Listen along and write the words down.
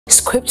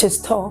Scriptures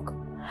talk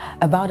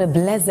about a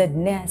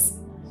blessedness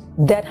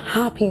that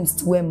happens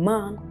to a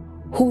man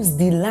whose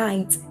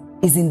delight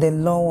is in the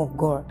law of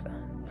God.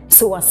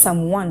 So as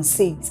Psalm 1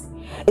 says,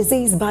 it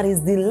says, but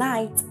his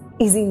delight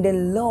is in the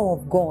law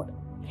of God,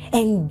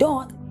 and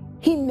doth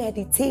he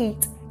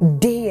meditate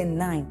day and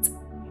night.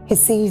 He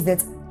says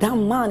that that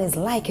man is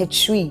like a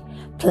tree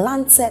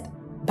planted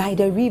by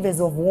the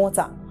rivers of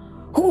water,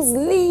 whose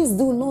leaves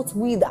do not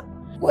wither,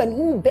 and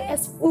who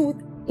bears fruit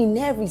in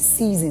every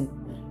season.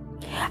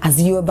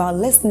 As you're about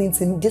listening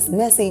to this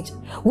message,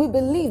 we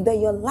believe that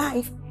your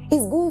life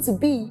is going to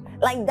be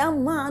like that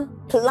man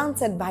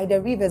planted by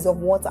the rivers of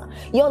water.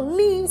 Your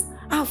leaves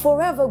are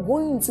forever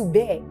going to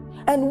bear.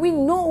 And we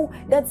know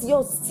that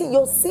your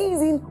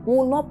season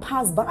will not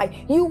pass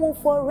by. You will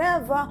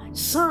forever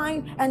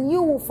shine and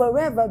you will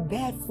forever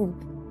bear fruit.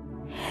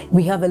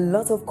 We have a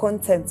lot of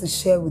content to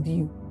share with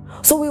you.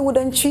 So we would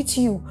entreat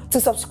you to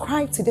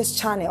subscribe to this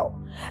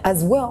channel,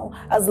 as well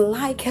as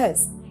like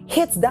us.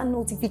 Hit that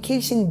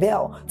notification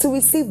bell to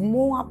receive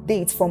more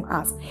updates from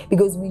us,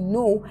 because we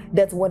know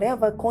that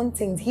whatever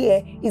content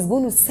here is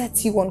going to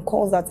set you on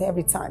course at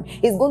every time.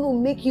 It's going to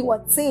make you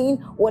attain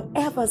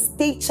whatever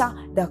stature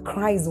that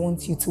Christ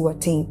wants you to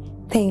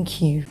attain. Thank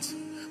you.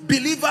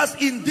 Believers,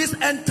 in this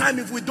end time,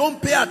 if we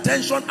don't pay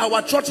attention,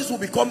 our churches will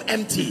become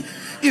empty.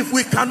 If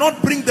we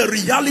cannot bring the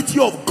reality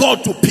of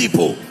God to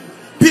people,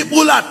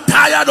 people are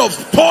tired of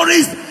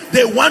stories.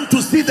 They want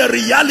to see the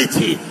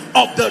reality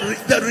of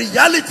the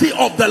reality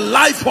of the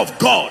life of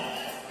God.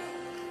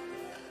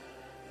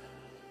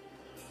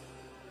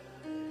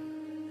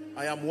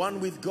 I am one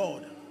with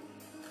God.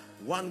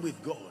 One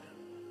with God.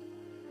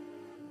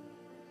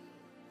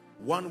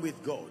 One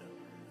with God.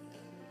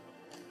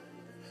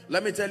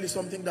 Let me tell you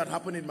something that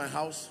happened in my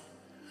house.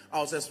 I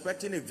was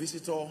expecting a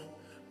visitor,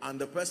 and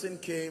the person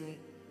came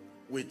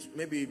with,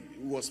 maybe it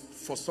was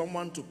for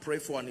someone to pray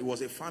for, and it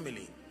was a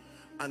family.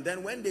 And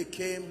then when they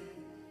came,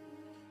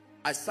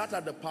 I sat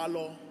at the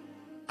parlor,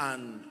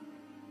 and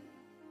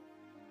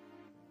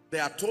they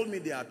had told me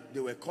they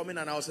were coming,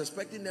 and I was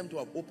expecting them to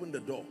have opened the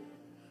door.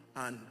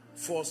 And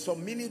for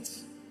some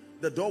minutes,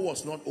 the door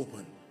was not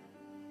open.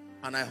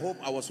 And I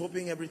was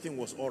hoping everything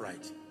was all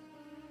right.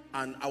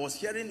 And I was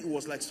hearing it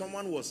was like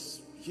someone was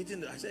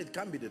hitting. I said, it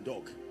can't be the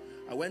dog.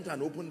 I went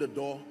and opened the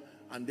door,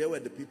 and there were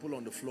the people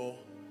on the floor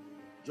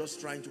just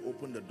trying to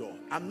open the door.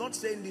 I'm not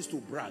saying this to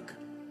brag.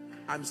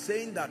 I'm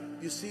saying that,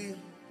 you see,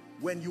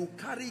 when you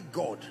carry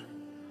God,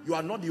 you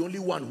are not the only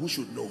one who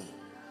should know.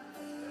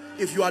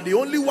 If you are the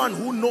only one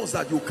who knows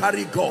that you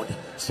carry God,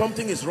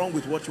 something is wrong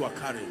with what you are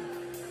carrying.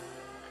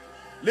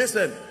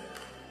 Listen,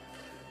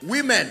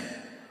 women,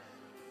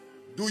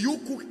 do you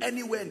cook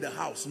anywhere in the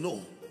house?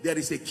 No, there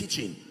is a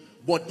kitchen.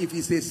 But if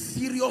it's a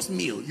serious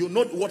meal, you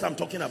know what I'm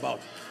talking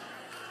about.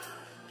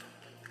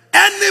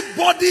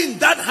 Anybody in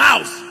that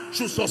house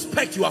should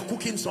suspect you are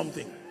cooking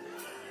something.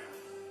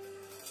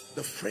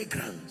 The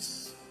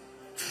fragrance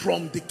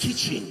from the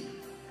kitchen,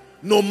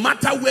 no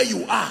matter where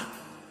you are,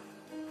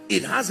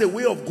 it has a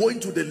way of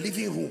going to the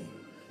living room.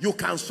 You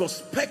can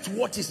suspect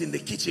what is in the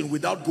kitchen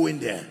without going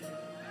there.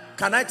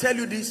 Can I tell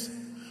you this?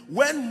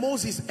 When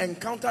Moses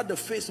encountered the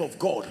face of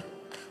God,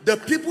 the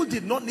people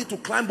did not need to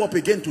climb up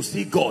again to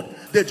see God.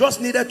 They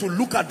just needed to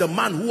look at the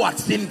man who had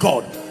seen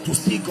God to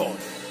see God.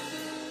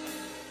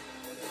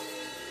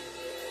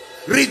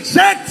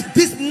 Reject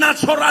this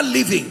natural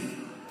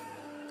living,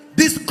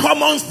 this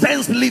common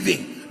sense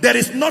living. There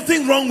is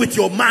nothing wrong with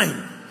your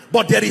mind,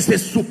 but there is a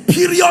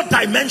superior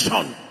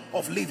dimension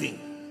of living.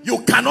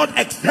 You cannot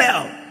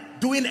excel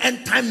doing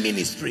end time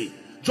ministry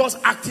just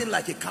acting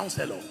like a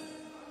counselor.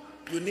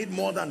 You need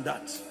more than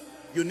that.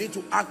 You need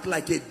to act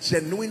like a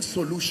genuine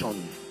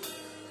solution,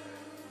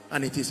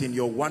 and it is in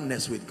your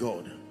oneness with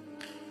God.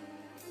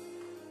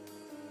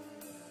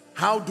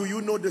 How do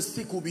you know the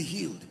sick will be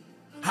healed?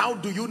 How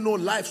do you know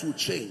lives will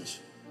change?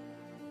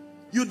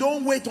 You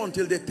don't wait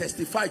until they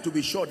testify to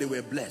be sure they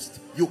were blessed.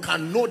 You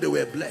can know they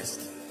were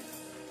blessed.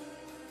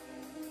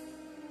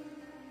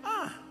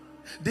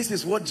 This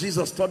is what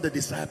Jesus taught the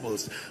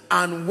disciples.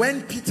 And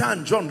when Peter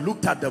and John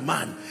looked at the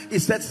man, he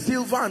said,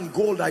 silver and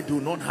gold I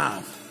do not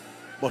have,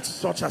 but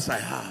such as I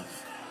have.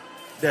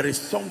 There is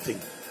something.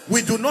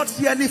 We do not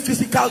see any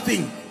physical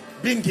thing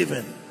being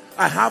given.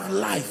 I have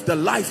life. The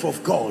life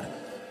of God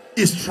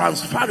is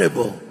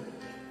transferable.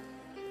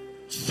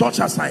 Such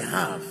as I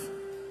have,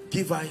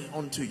 give I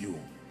unto you.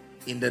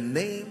 In the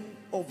name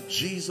of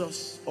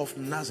Jesus of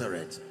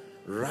Nazareth,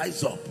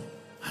 rise up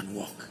and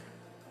walk.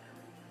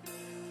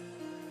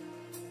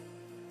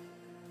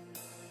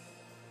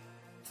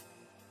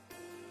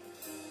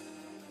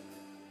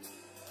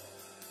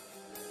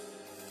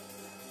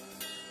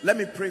 Let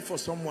me pray for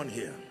someone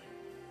here.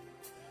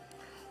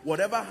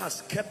 Whatever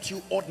has kept you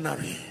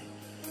ordinary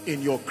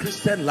in your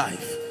Christian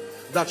life,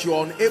 that you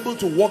are unable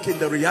to walk in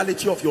the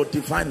reality of your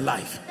divine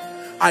life,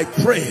 I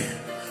pray,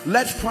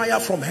 let fire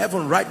from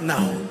heaven right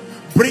now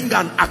bring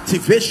an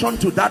activation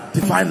to that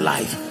divine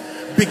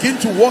life. Begin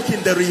to walk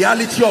in the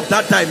reality of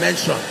that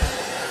dimension.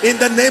 In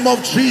the name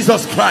of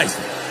Jesus Christ,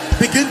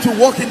 begin to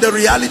walk in the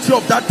reality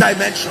of that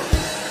dimension.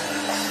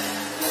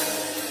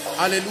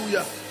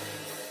 Hallelujah.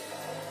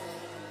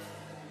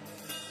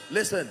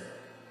 Listen,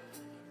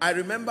 I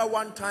remember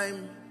one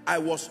time I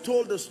was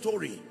told the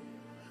story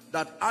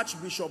that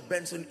Archbishop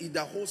Benson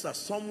Idahosa,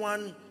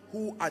 someone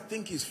who I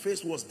think his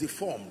face was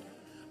deformed,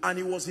 and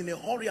he was in a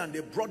hurry, and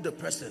they brought the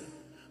person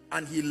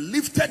and he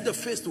lifted the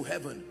face to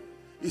heaven.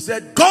 He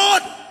said,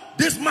 God,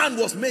 this man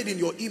was made in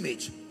your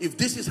image. If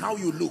this is how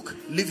you look,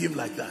 leave him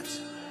like that.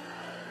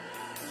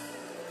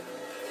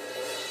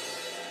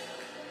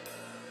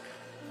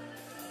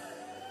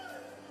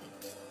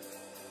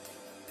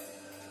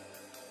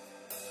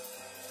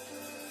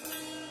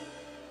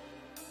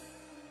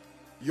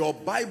 Your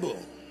Bible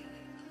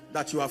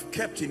that you have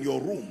kept in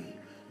your room,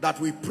 that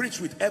we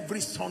preach with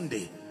every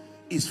Sunday,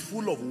 is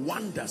full of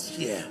wonders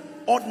here.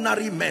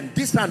 Ordinary men.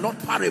 These are not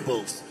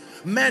parables.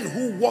 Men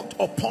who walked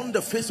upon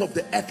the face of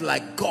the earth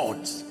like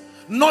gods.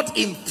 Not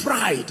in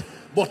pride,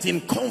 but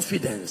in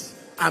confidence.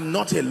 I'm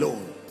not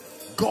alone.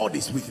 God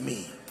is with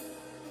me.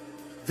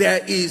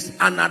 There is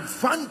an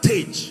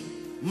advantage.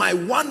 My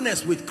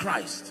oneness with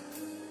Christ.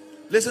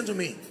 Listen to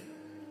me.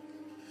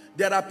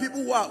 There are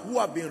people who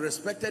have been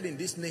respected in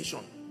this nation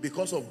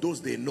because of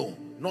those they know,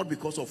 not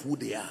because of who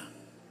they are.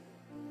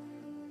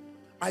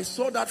 I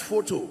saw that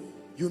photo.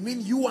 You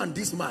mean you and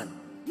this man?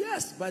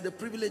 Yes, by the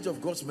privilege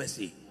of God's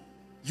mercy.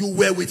 You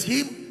were with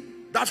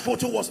him? That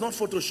photo was not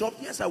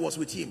photoshopped? Yes, I was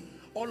with him.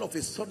 All of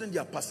a sudden,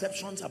 their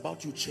perceptions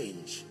about you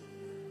change.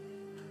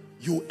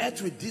 You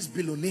ate with this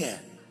billionaire.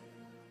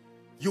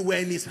 You were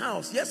in his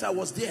house. Yes, I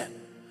was there.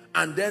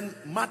 And then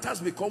matters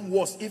become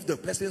worse if the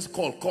person's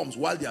call comes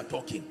while they are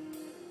talking.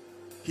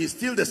 He's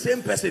still the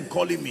same person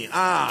calling me.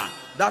 Ah,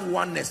 that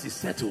oneness is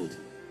settled.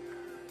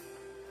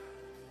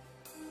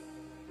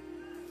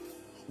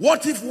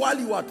 What if while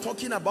you are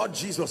talking about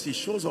Jesus, he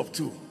shows up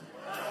too?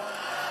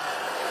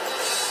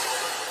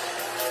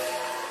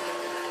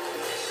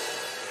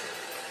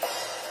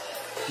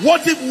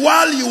 What if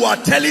while you are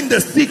telling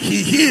the sick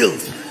he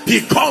heals,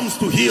 he comes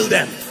to heal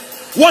them?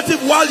 What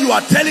if while you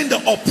are telling the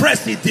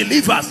oppressed he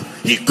delivers,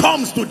 he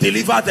comes to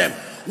deliver them?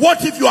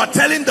 What if you are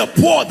telling the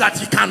poor that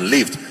he can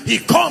lift, he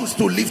comes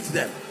to lift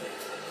them?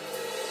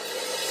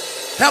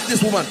 Help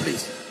this woman,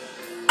 please.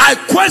 I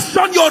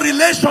question your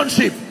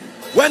relationship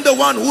when the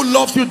one who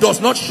loves you does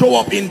not show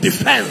up in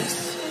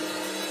defense.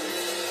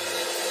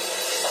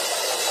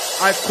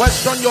 I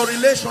question your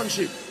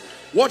relationship.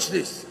 Watch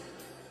this.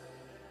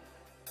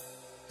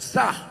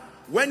 Sir,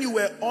 when you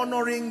were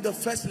honoring the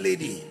first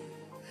lady,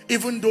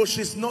 even though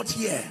she's not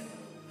here,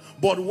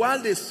 but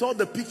while they saw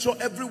the picture,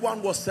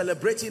 everyone was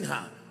celebrating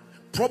her.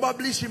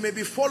 Probably she may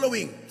be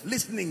following,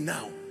 listening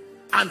now,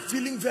 and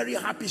feeling very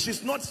happy.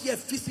 She's not here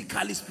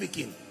physically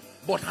speaking,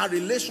 but her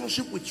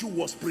relationship with you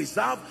was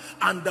preserved,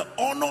 and the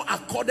honor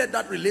accorded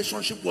that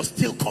relationship was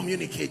still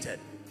communicated.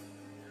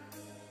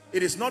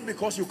 It is not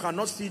because you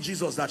cannot see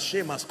Jesus that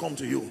shame has come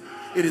to you.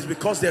 It is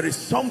because there is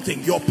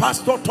something. Your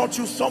pastor taught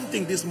you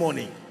something this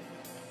morning.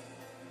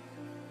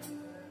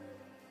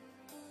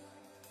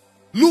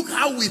 Look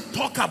how we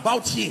talk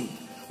about him.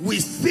 We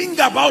sing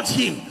about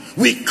him.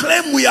 We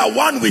claim we are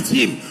one with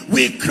him.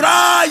 We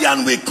cry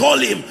and we call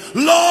him,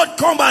 Lord,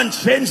 come and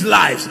change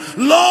lives.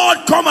 Lord,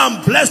 come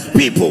and bless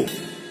people.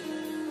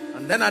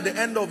 And then at the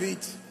end of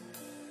it,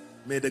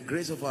 may the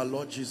grace of our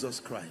Lord Jesus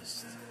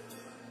Christ,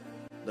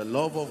 the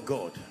love of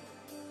God,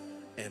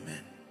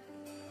 amen.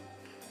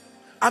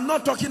 I'm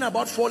not talking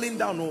about falling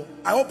down. No.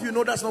 I hope you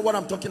know that's not what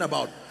I'm talking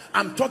about.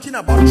 I'm talking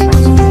about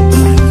transformed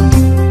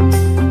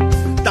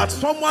life. That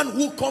someone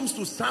who comes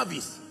to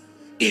service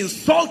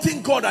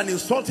insulting God and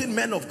insulting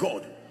men of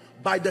God,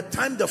 by the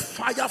time the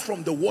fire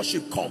from the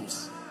worship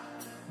comes,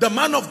 the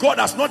man of God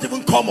has not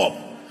even come up,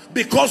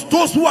 because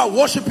those who are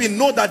worshiping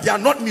know that they are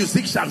not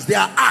musicians, they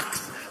are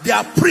acts, they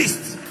are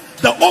priests.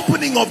 The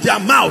opening of their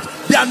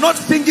mouth, they are not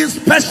singing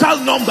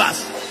special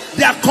numbers,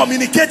 they are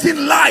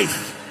communicating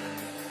life.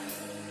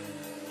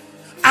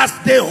 As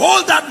they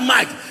hold that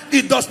mic,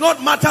 it does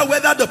not matter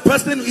whether the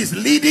person is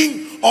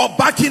leading or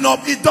backing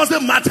up. It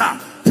doesn't matter.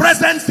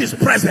 Presence is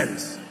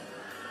presence.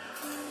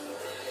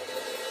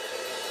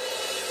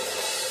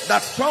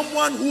 That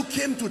someone who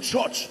came to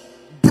church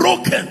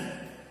broken,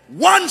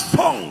 one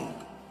song,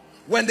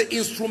 when the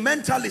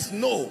instrumentalists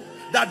know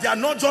that they are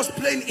not just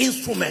playing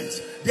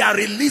instruments, they are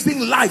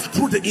releasing life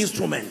through the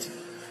instrument.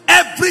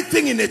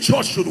 Everything in a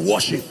church should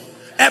worship.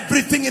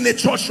 Everything in a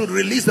church should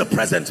release the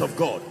presence of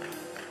God.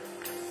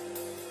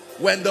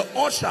 When the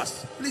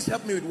ushers, please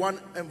help me with one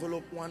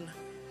envelope, one.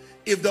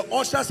 If the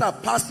ushers are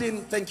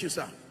passing, thank you,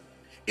 sir.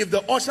 If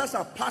the ushers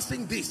are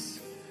passing this,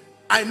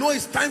 I know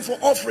it's time for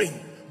offering,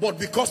 but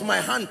because my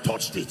hand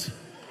touched it,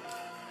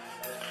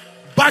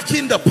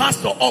 backing the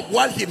pastor up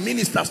while he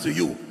ministers to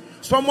you,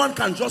 someone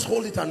can just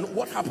hold it and know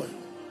what happened.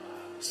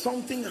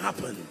 Something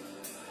happened.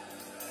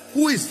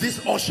 Who is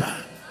this usher?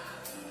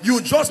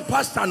 You just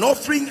passed an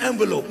offering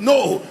envelope.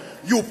 No,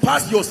 you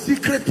passed your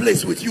secret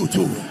place with you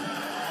too.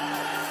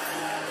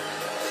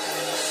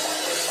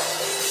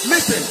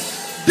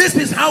 Listen, this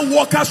is how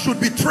workers should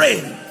be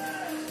trained.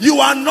 You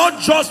are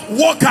not just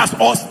workers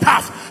or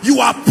staff. You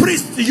are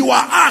priests. You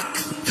are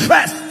acts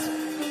first.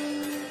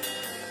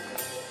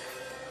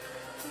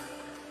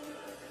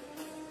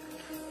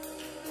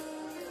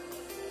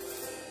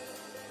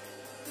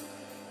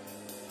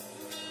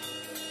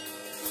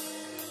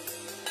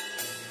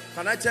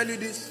 Can I tell you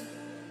this?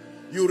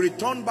 You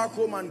return back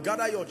home and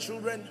gather your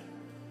children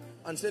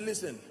and say,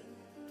 listen,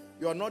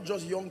 you are not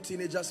just young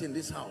teenagers in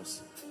this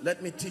house.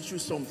 Let me teach you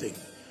something.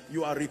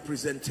 You are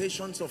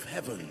representations of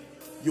heaven.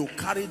 You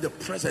carry the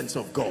presence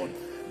of God,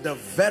 the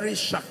very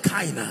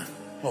Shekinah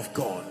of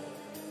God.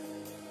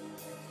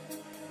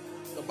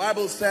 The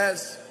Bible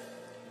says,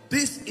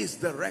 this is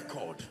the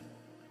record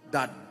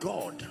that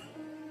God,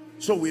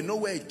 so we know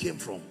where it came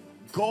from.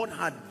 God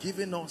had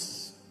given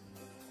us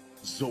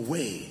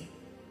Zoe,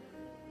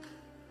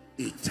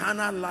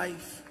 eternal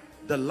life,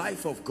 the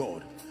life of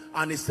God.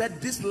 And he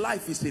said this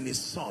life is in his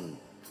Son.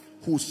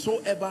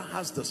 Whosoever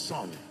has the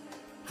Son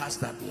has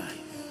that life.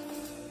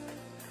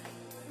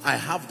 I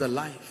have the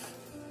life.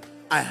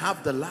 I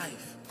have the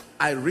life.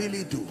 I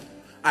really do.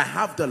 I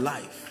have the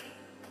life.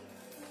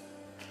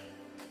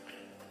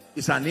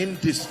 It's an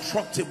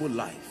indestructible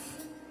life.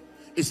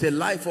 It's a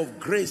life of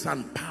grace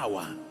and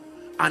power,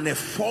 an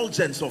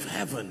effulgence of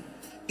heaven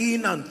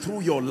in and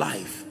through your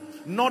life,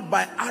 not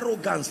by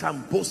arrogance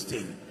and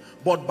boasting,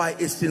 but by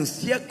a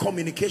sincere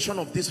communication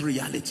of this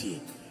reality.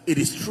 It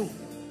is true.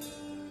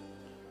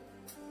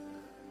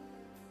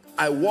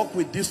 I walk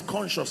with this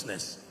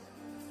consciousness.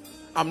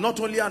 I'm not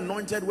only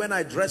anointed when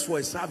I dress for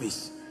a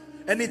service.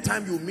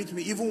 Anytime you meet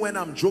me, even when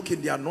I'm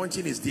joking, the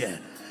anointing is there.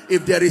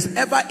 If there is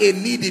ever a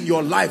need in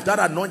your life, that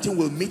anointing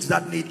will meet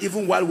that need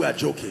even while we are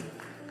joking.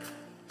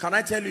 Can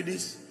I tell you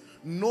this?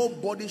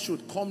 Nobody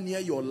should come near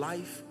your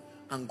life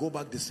and go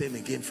back the same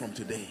again from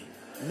today.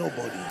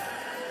 Nobody.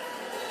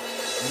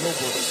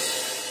 Nobody.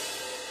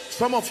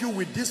 Some of you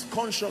with this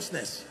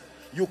consciousness,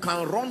 you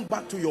can run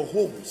back to your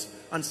homes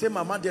and say,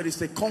 Mama, there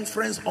is a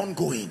conference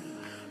ongoing.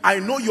 I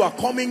know you are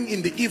coming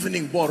in the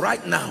evening, but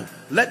right now,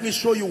 let me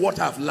show you what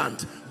I've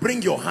learned.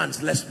 Bring your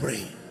hands, let's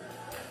pray.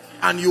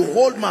 And you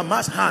hold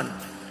Mama's hand,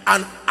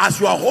 and as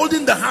you are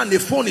holding the hand, the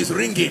phone is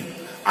ringing,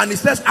 and he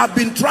says, I've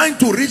been trying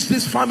to reach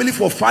this family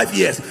for 5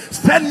 years.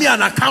 Send me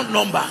an account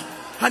number.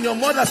 And your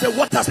mother said,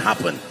 what has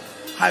happened?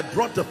 I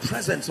brought the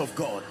presence of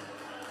God.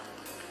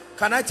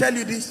 Can I tell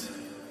you this?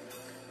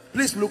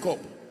 Please look up.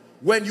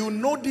 When you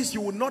know this, you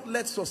will not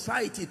let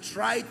society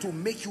try to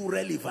make you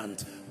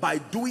relevant by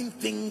doing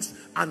things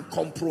and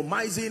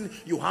compromising.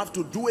 You have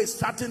to do a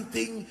certain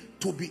thing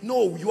to be.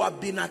 No, you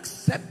have been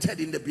accepted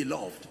in the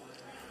beloved.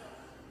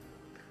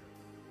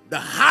 The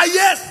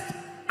highest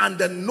and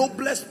the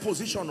noblest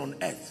position on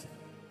earth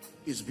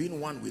is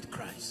being one with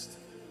Christ.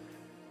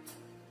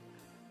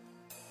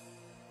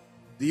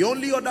 The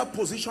only other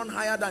position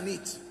higher than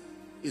it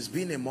is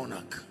being a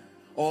monarch,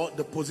 or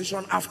the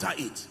position after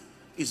it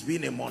is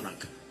being a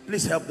monarch.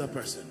 Please help the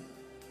person.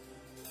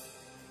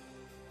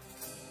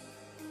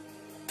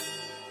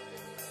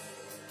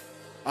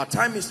 Our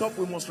time is up.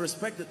 We must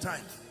respect the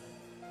time.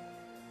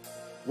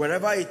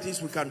 Wherever it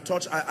is we can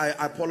touch, I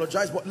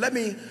apologize, but let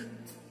me,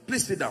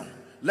 please sit down.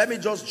 Let me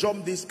just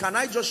jump this. Can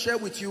I just share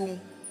with you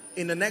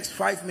in the next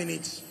 5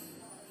 minutes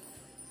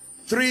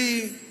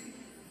three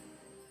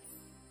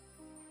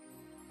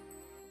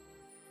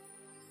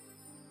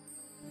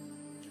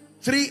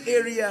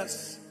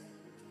areas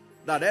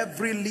that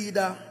every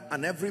leader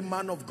and every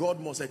man of God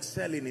must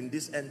excel in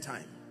this end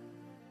time.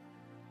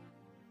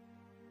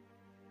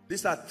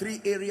 These are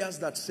 3 areas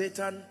that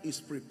Satan is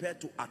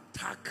prepared to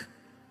attack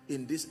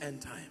in this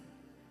end time.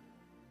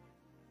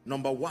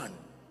 Number 1,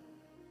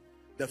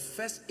 the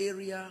first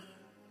area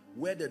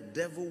where the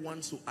devil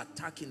wants to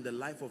attack in the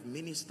life of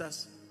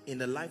ministers, in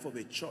the life of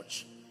a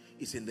church,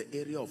 is in the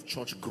area of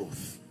church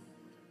growth.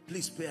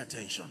 Please pay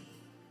attention.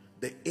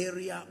 The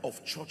area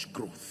of church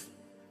growth.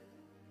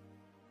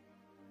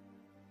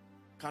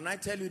 Can I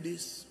tell you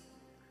this?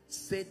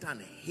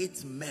 Satan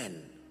hates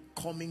men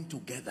coming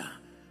together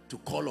to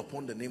call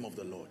upon the name of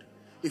the Lord.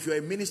 If you're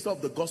a minister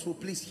of the gospel,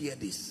 please hear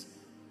this.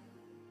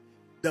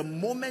 The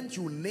moment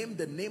you name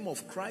the name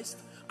of Christ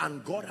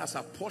and God has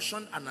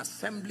apportioned an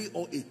assembly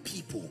or a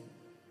people,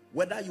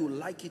 whether you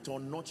like it or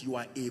not, you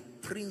are a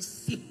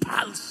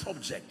principal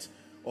subject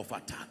of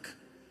attack.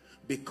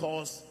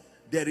 Because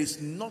there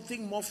is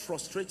nothing more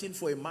frustrating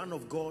for a man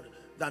of God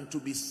than to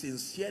be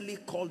sincerely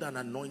called and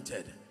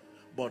anointed,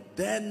 but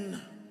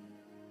then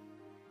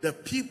the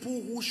people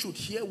who should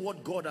hear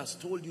what God has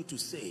told you to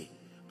say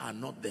are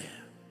not there.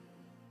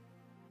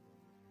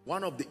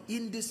 One of the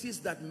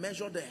indices that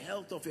measure the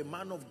health of a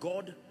man of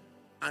God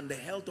and the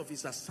health of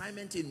his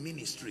assignment in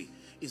ministry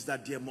is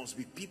that there must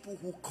be people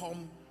who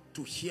come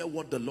to hear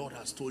what the Lord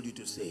has told you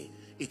to say.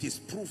 It is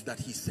proof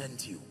that he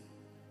sent you.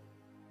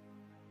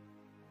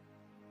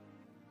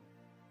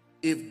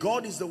 If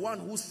God is the one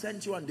who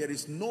sent you and there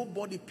is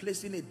nobody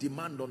placing a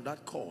demand on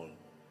that call,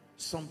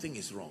 something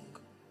is wrong.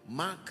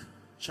 Mark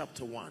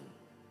chapter 1.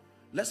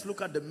 Let's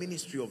look at the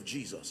ministry of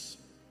Jesus.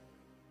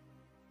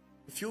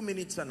 A few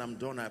minutes and I'm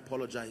done. I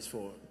apologize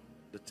for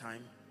the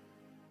time.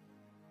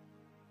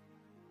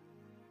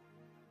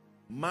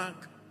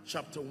 Mark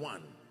chapter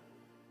 1.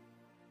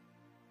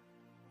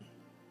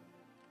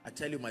 I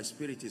tell you, my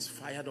spirit is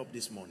fired up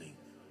this morning.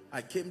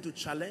 I came to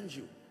challenge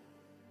you.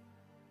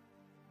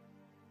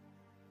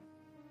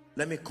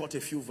 Let me cut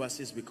a few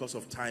verses because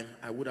of time.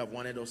 I would have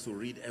wanted us to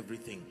read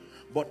everything.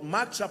 But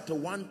Mark chapter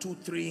 1, 2,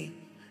 3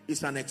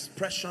 is an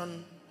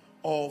expression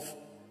of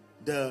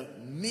the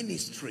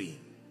ministry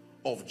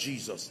of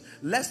Jesus.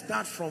 Let's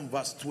start from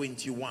verse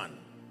 21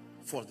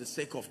 for the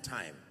sake of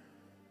time.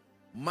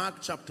 Mark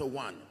chapter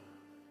 1.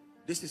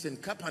 This is in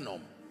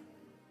Capernaum.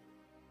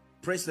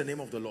 Praise the name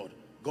of the Lord.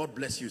 God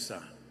bless you,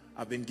 sir.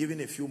 I've been given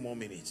a few more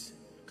minutes.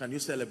 Can you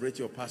celebrate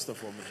your pastor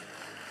for me?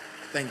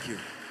 Thank you.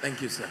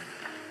 Thank you, sir.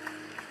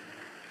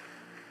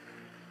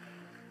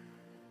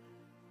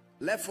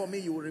 Left for me,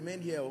 you will remain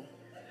here.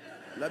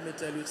 Let me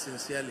tell you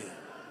sincerely.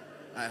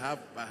 I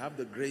have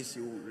the grace,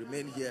 you will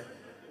remain here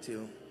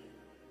till.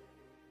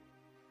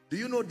 Do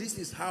you know this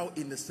is how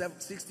in the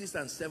 60s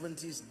and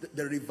 70s,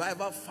 the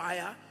revival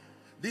fire,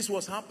 this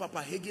was how Papa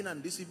Hagin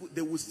and these people,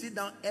 they would sit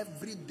down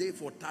every day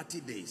for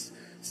 30 days,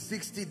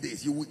 60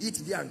 days. You will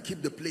eat there and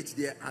keep the plates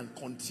there and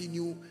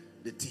continue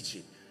the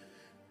teaching.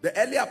 The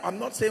earlier, I'm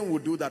not saying we'll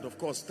do that, of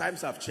course,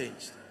 times have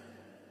changed.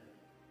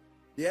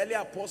 The earlier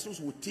apostles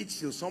would teach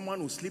till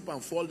someone would slip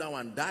and fall down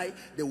and die.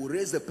 They would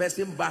raise the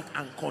person back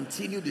and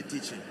continue the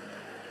teaching.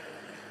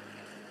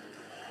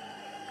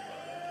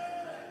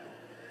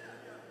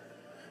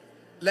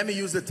 Let me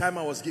use the time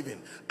I was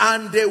given.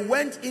 And they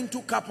went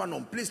into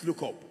Capernaum. Please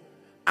look up.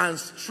 And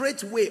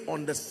straightway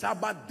on the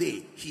Sabbath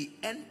day, he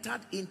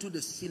entered into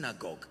the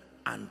synagogue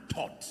and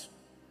taught.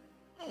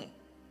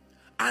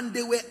 And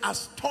they were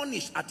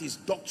astonished at his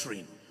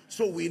doctrine.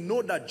 So we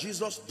know that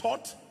Jesus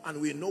taught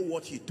and we know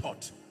what he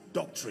taught.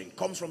 Doctrine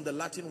comes from the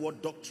Latin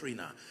word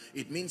doctrina.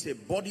 It means a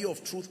body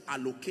of truth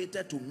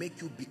allocated to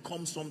make you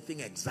become something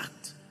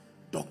exact.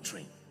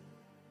 Doctrine.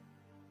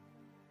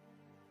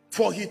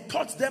 For he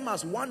taught them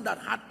as one that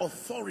had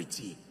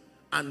authority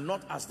and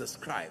not as the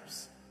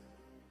scribes.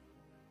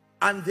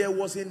 And there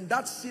was in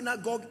that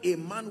synagogue a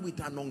man with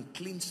an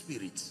unclean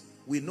spirit.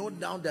 We know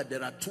now that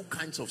there are two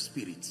kinds of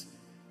spirits.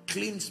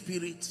 Clean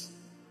spirits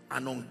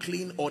and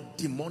unclean or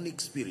demonic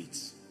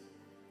spirits.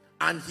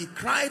 And he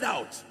cried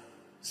out,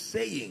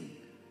 saying,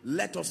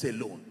 let us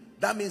alone.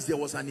 That means there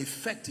was an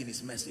effect in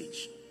his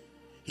message.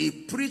 He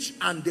preached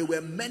and there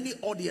were many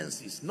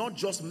audiences, not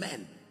just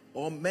men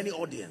or many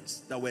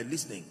audience that were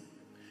listening.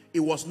 It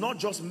was not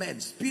just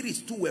men, spirits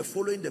too were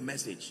following the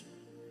message.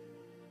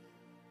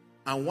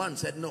 And one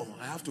said, no,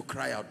 I have to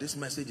cry out. This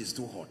message is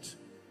too hot.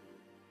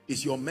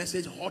 Is your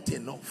message hot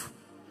enough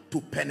to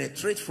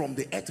penetrate from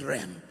the earth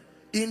realm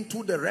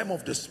into the realm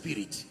of the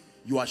spirit?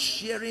 You are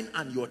sharing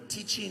and you're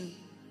teaching,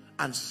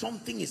 and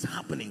something is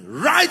happening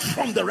right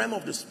from the realm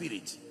of the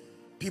spirit.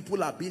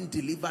 People are being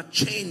delivered,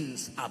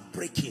 chains are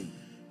breaking,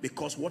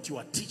 because what you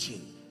are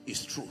teaching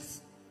is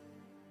truth.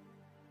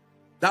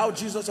 Thou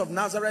Jesus of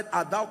Nazareth,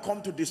 art thou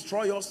come to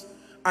destroy us?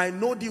 I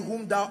know thee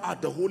whom thou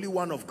art, the Holy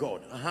One of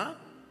God.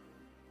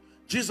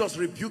 Jesus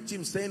rebuked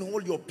him, saying,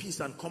 hold your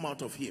peace and come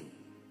out of him.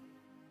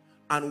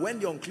 And when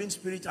the unclean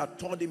spirit had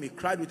taught him, he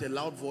cried with a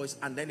loud voice,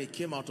 and then it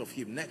came out of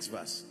him. Next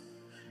verse.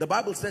 The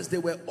Bible says they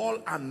were all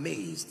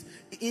amazed,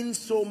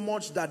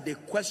 insomuch that they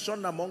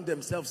questioned among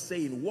themselves,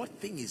 saying, what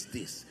thing is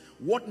this?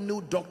 What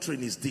new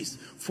doctrine is this?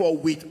 For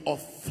with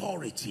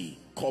authority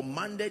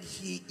commanded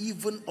he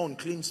even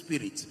unclean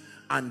spirits,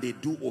 and they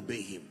do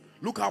obey him.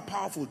 Look how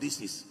powerful this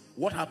is.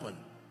 What happened?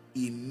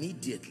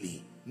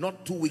 Immediately,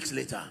 not 2 weeks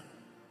later,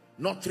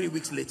 not 3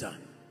 weeks later.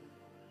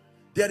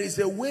 There is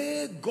a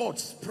way God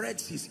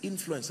spreads his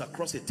influence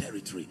across a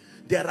territory.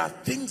 There are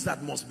things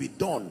that must be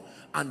done,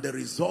 and the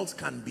results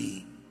can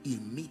be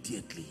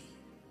immediately.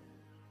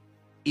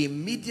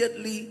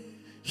 Immediately,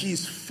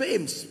 his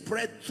fame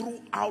spread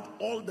throughout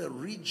all the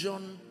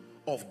region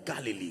of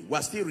Galilee.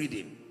 We're still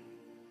reading.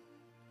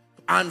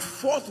 And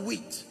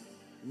forthwith,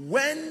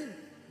 when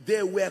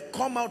they were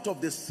come out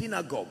of the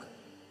synagogue,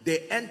 they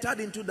entered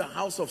into the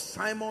house of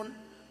Simon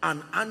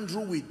and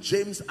Andrew with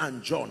James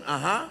and John.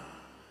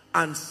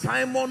 And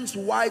Simon's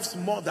wife's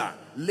mother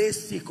lay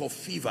sick of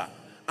fever.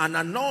 And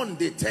anon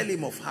they tell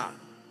him of her.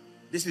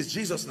 This is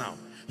Jesus now.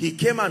 He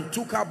came and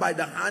took her by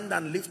the hand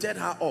and lifted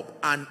her up.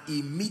 And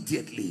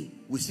immediately,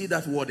 we see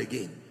that word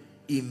again.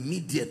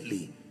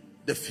 Immediately,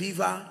 the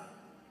fever.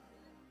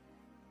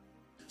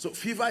 So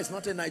fever is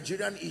not a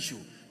Nigerian issue.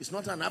 It's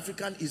not an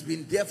African. It's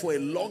been there for a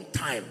long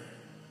time.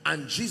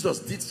 And Jesus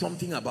did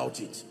something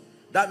about it.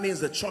 That means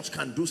the church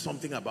can do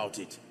something about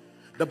it.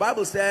 The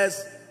Bible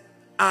says,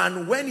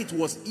 and when it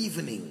was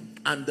evening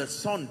and the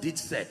sun did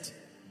set,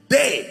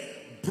 they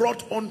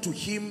brought unto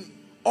him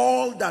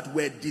all that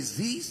were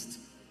diseased,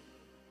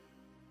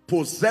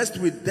 possessed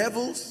with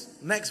devils.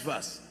 Next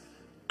verse.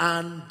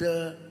 And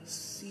the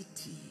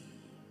city.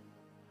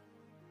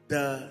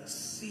 The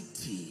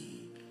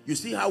city. You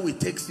see how we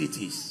take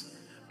cities.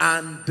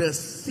 And the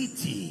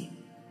city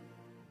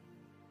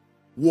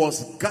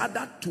was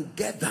gathered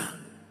together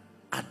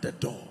at the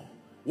door.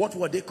 What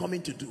were they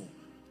coming to do?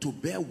 To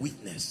bear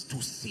witness,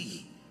 to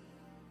see.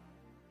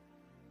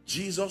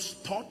 Jesus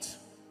taught.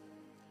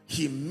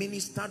 He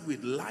ministered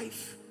with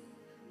life.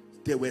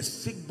 There were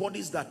sick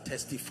bodies that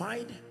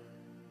testified.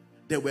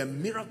 There were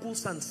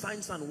miracles and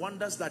signs and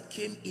wonders that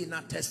came in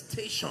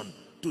attestation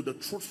to the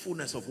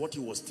truthfulness of what he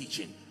was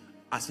teaching.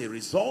 As a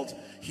result,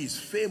 his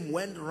fame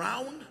went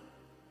round.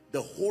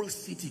 The whole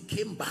city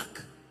came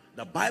back.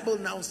 The Bible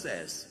now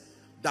says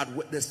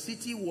that the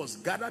city was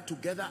gathered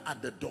together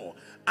at the door,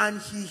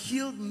 and he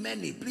healed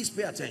many, please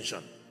pay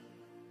attention,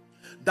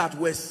 that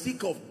were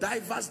sick of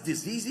diverse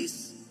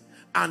diseases,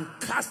 and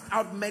cast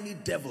out many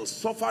devils,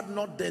 suffered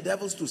not the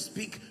devils to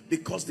speak,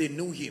 because they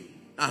knew him.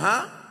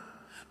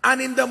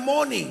 And in the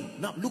morning,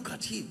 now look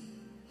at him,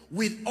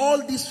 with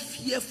all these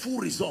fearful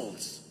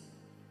results,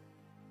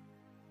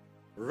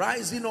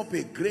 rising up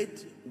a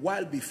great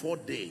while before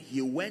day,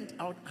 he went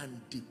out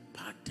and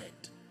departed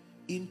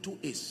into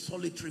a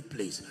solitary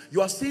place.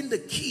 You are seeing the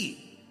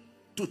key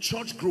to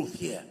church growth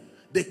here,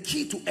 the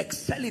key to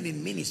excelling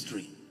in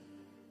ministry.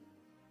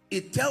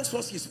 It tells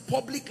us his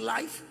public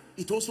life,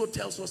 it also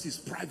tells us his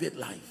private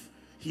life.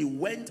 He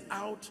went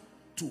out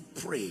to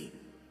pray.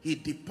 He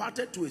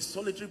departed to a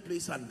solitary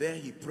place, and there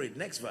he prayed.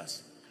 Next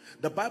verse.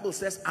 The Bible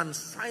says, and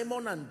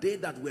Simon and they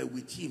that were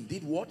with him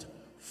did what?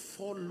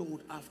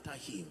 Followed after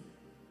him.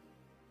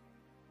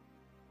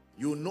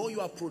 You know you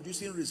are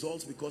producing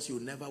results because you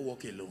never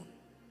walk alone.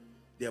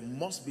 There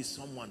must be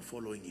someone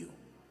following you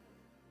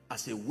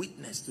as a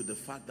witness to the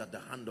fact that the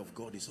hand of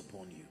God is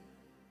upon you.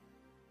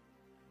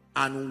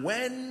 And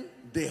when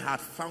they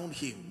had found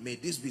him, may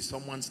this be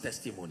someone's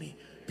testimony.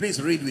 Please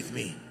read with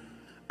me.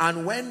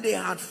 And when they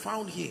had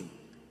found him,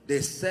 they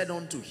said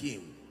unto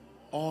him,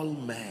 all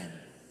men.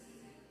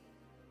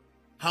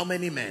 How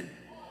many men?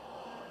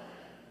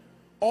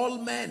 All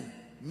men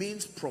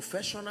means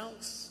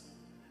professionals,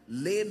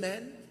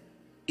 laymen,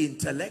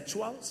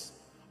 intellectuals,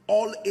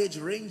 all age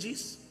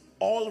ranges,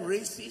 all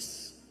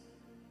races,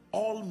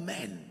 all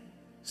men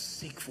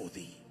seek for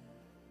thee.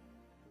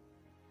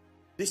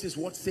 This is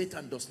what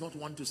Satan does not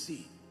want to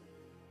see.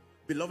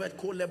 Beloved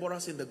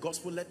co-laborers in the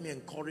gospel, let me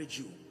encourage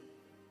you.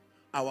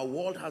 Our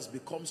world has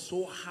become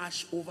so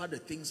harsh over the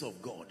things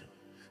of God.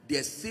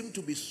 There seem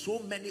to be so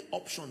many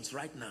options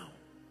right now.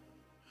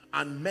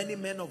 And many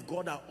men of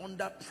God are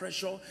under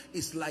pressure.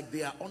 It's like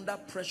they are under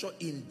pressure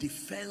in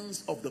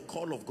defense of the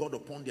call of God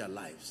upon their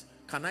lives.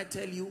 Can I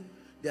tell you,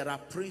 there are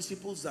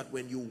principles that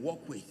when you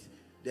walk with,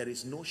 there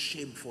is no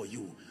shame for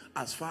you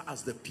as far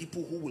as the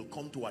people who will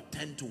come to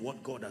attend to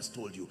what God has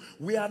told you.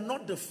 We are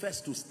not the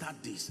first to start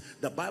this.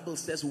 The Bible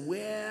says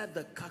where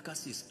the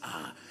carcasses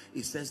are,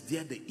 it says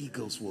there the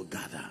eagles will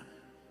gather.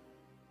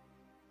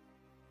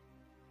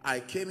 I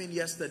came in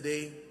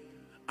yesterday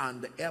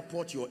and the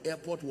airport, your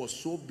airport was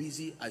so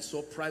busy. I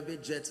saw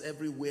private jets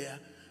everywhere,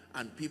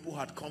 and people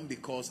had come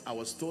because I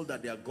was told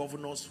that there are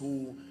governors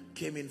who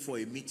came in for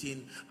a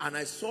meeting, and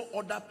I saw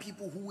other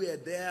people who were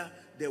there.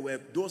 There were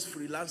those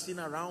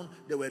freelancing around,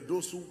 there were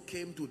those who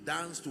came to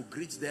dance, to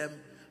greet them,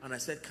 and I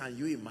said, can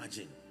you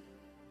imagine?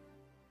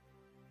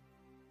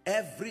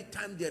 Every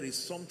time there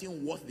is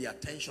something worth the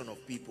attention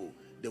of people,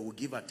 they will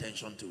give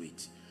attention to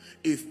it.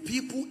 If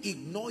people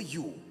ignore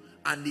you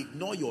and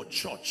ignore your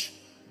church,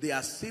 they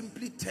are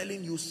simply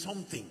telling you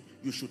something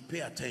you should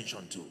pay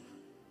attention to.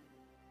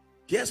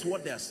 Guess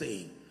what they are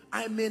saying?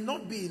 I may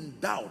not be in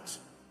doubt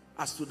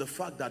as to the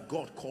fact that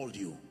God called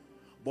you,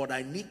 but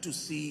I need to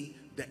see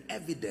the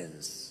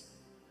evidence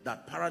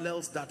that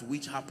parallels that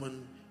which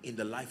happened in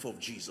the life of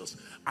Jesus.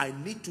 I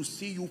need to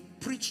see you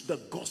preach the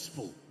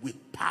gospel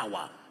with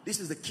power. This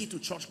is the key to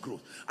church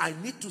growth. I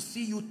need to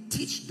see you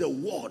teach the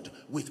word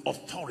with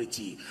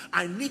authority.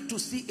 I need to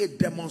see a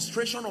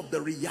demonstration of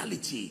the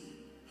reality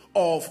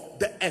of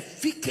the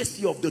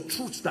efficacy of the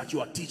truths that you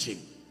are teaching,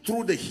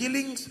 through the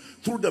healings,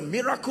 through the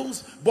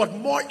miracles, but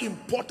more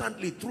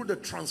importantly through the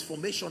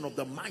transformation of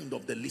the mind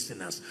of the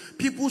listeners.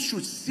 People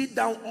should sit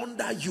down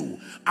under you,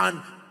 and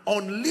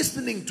on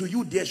listening to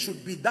you there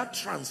should be that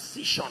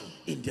transition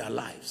in their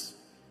lives.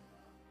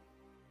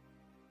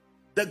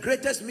 The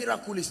greatest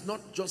miracle is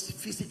not just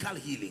physical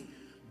healing.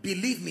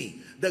 Believe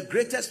me, the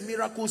greatest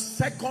miracle,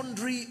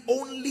 secondary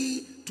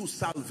only to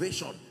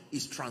salvation,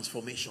 is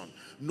transformation.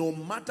 No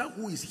matter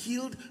who is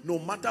healed, no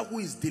matter who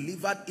is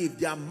delivered, if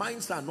their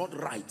minds are not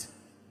right,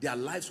 their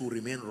lives will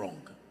remain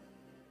wrong.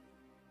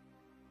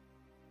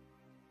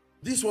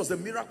 This was the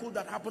miracle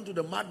that happened to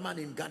the madman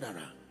in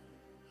Gadara.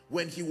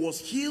 When he was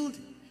healed,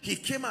 he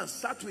came and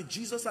sat with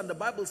Jesus, and the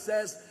Bible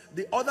says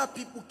the other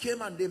people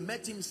came and they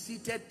met him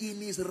seated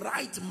in his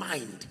right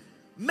mind.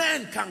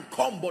 Men can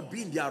come but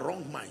be in their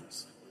wrong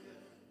minds.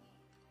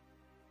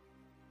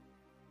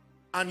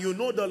 And you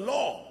know the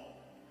law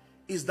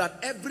is that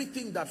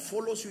everything that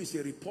follows you is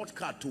a report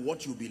card to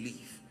what you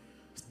believe.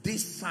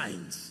 These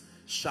signs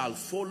shall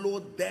follow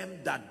them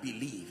that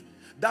believe.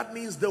 That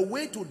means the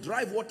way to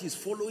drive what is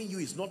following you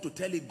is not to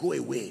tell it go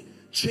away.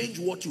 Change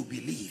what you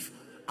believe,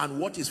 and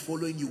what is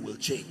following you will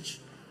change.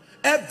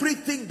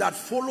 Everything that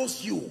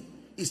follows you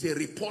is a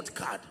report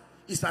card.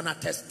 It's an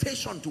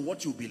attestation to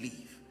what you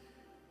believe.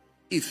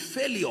 If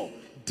failure,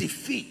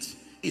 defeat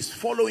is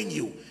following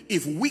you,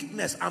 if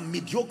weakness and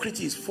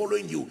mediocrity is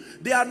following you,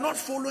 they are not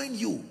following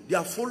you, they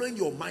are following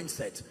your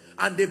mindset,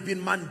 and they've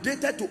been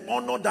mandated to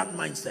honor that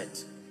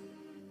mindset.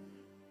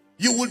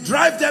 You will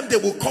drive them, they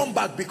will come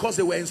back because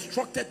they were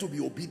instructed to be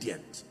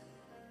obedient.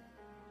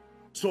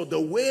 So the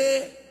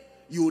way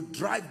you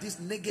drive these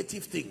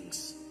negative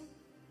things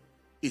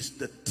is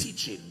the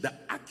teaching, the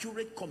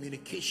accurate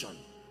communication.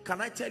 Can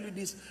I tell you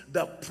this?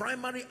 The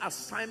primary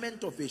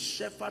assignment of a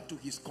shepherd to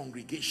his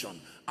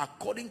congregation,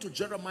 according to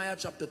Jeremiah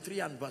chapter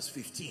 3 and verse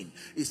 15,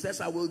 it says,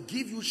 I will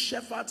give you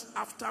shepherds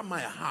after my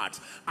heart,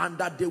 and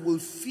that they will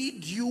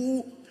feed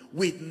you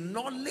with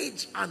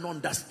knowledge and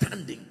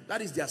understanding.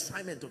 That is the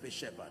assignment of a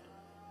shepherd.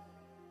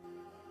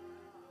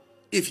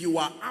 If you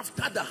are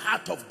after the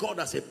heart of God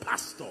as a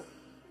pastor,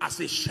 as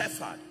a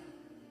shepherd,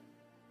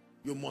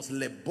 you must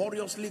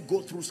laboriously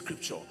go through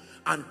scripture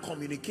and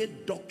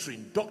communicate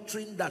doctrine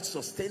that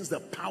sustains the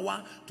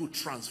power to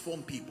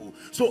transform people.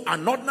 So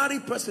an ordinary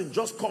person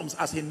just comes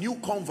as a new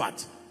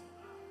convert,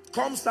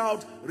 comes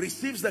out,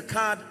 receives the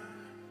card.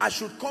 I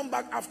should come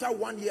back after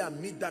 1 year and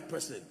meet that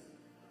person,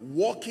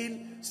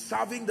 walking,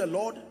 serving the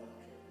Lord.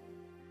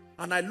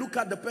 And I look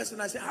at the person,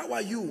 I say, how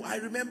are you? I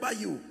remember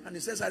you. And he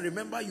says, I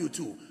remember you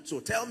too. So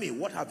tell me,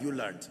 what have you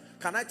learned?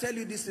 Can I tell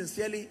you this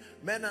sincerely?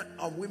 Men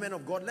and women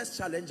of God, let's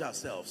challenge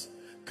ourselves.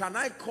 Can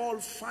I call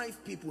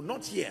 5 people,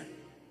 not here,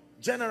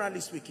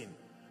 generally speaking,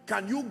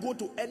 can you go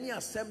to any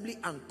assembly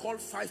and call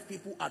 5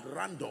 people at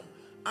random,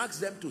 ask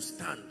them to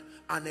stand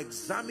and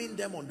examine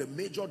them on the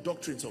major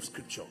doctrines of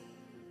scripture?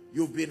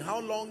 You've been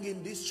how long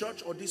in this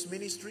church or this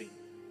ministry?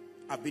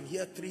 I've been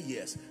here 3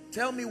 years.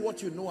 Tell me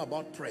what you know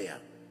about prayer.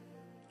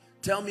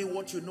 Tell me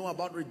what you know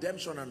about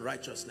redemption and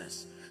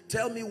righteousness.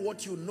 Tell me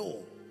what you know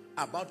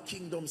about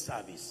kingdom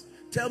service.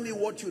 Tell me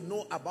what you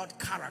know about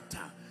character.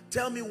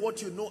 Tell me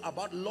what you know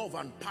about love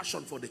and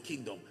passion for the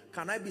kingdom.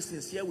 Can I be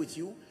sincere with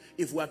you?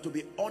 If we are to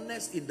be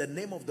honest in the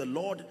name of the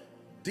Lord,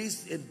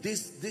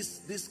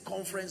 this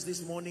conference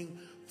this morning,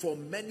 for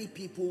many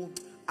people,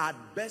 at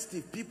best,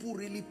 if people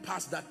really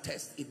pass that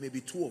test, it may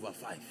be 2 over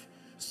 5.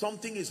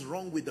 Something is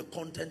wrong with the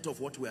content of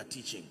what we are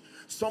teaching.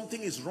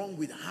 Something is wrong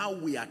with how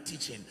we are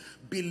teaching.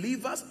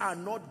 Believers are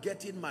not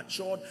getting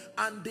matured,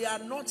 and they are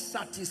not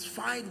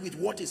satisfied with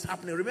what is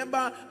happening.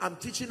 Remember, I'm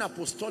teaching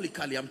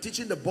apostolically. I'm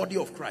teaching the body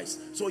of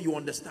Christ. So you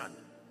understand.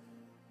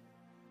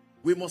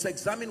 We must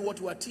examine what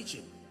we are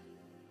teaching.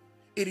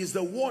 It is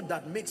the word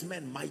that makes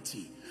men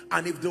mighty.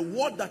 And if the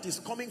word that is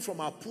coming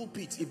from our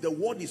pulpit, if the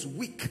word is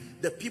weak,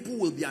 the people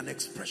will be an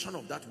expression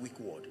of that weak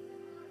word.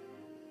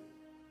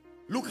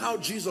 Look how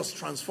Jesus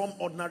transformed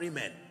ordinary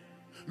men.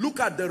 Look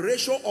at the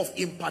ratio of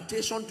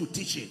impartation to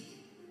teaching.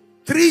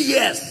 3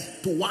 years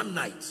to 1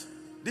 night.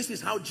 This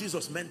is how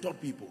Jesus mentored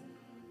people.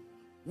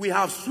 We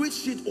have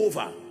switched it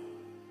over.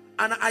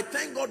 And I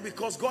thank God,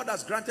 because God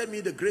has granted me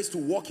the grace to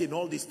walk in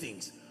all these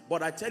things.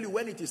 But I tell you,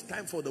 when it is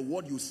time for the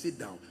word, you sit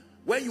down.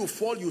 When you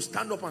fall, you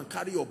stand up and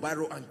carry your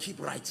biro and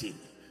keep writing.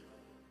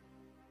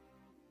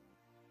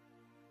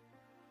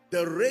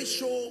 The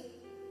ratio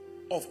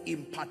of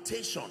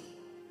impartation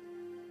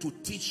to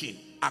teaching,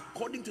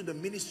 according to the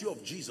ministry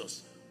of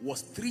Jesus,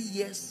 was 3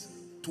 years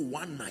to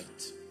 1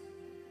 night.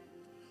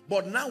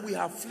 But now we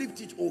have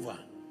flipped it over.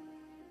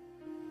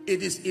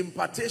 It is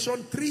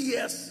impartation 3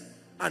 years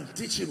and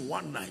teaching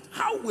 1 night.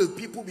 How will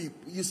people be?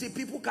 You see,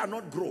 people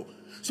cannot grow.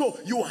 So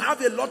you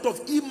have a lot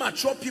of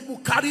immature people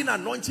carrying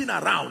anointing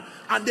around,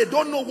 and they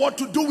don't know what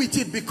to do with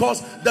it,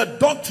 because the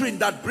doctrine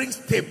that brings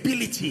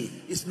stability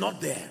is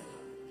not there.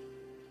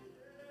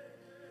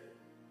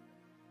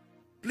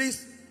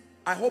 Please,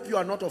 I hope you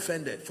are not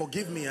offended.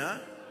 Forgive me, huh?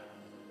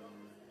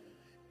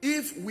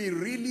 If we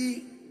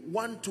really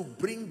want to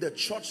bring the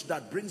church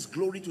that brings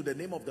glory to the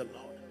name of the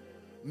Lord,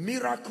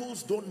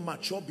 miracles don't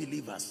mature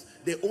believers.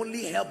 They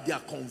only help their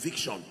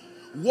conviction.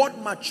 What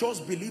matures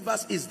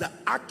believers is the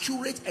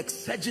accurate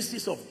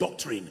exegesis of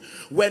doctrine.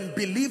 When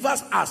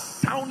believers are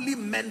soundly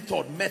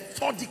mentored,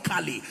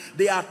 methodically,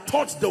 they are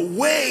taught the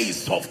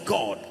ways of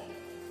God.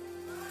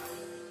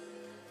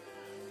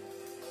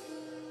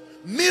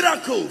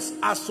 Miracles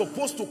are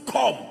supposed to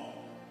come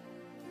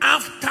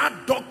after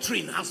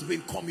doctrine has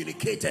been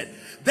communicated.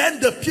 Then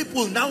the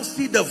people now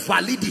see the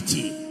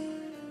validity.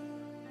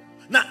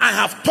 Now, I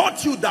have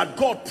taught you that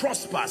God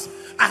prospers.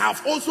 I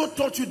have also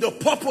taught you the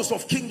purpose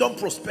of kingdom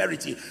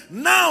prosperity.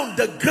 Now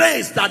the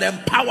grace that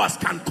empowers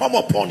can come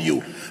upon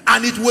you,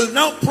 and it will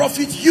now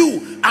profit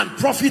you and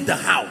profit the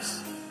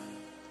house.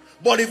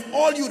 But if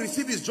all you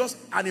receive is just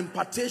an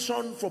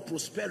impartation for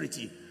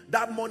prosperity,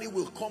 that money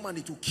will come and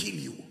it will kill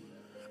you.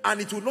 And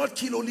it will not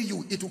kill only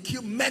you, it will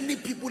kill many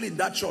people in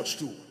that church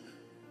too.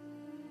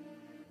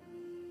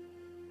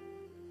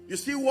 You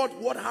see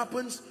what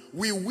happens?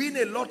 We win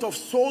a lot of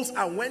souls,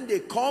 and when they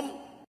come,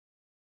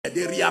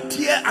 they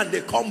reappear and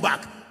they come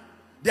back.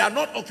 They are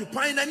not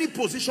occupying any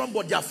position,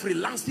 but they are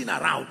freelancing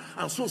around,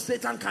 and so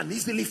Satan can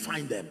easily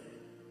find them.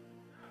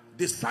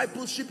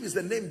 Discipleship is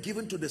the name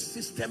given to the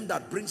system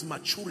that brings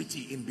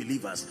maturity in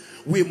believers.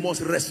 We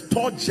must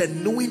restore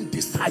genuine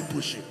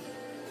discipleship.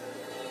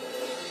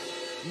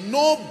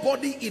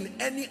 Nobody in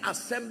any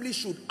assembly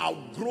should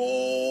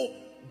outgrow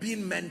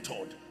being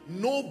mentored.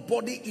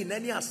 Nobody in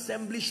any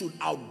assembly should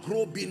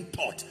outgrow being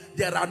taught.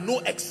 There are no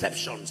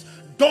exceptions.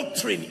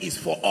 Doctrine is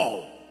for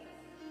all.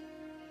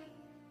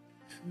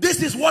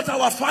 This is what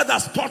our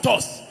fathers taught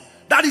us.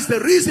 That is the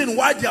reason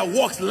why their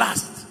works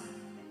last.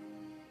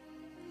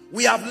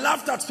 We have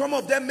laughed at some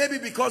of them maybe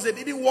because they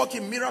didn't walk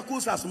in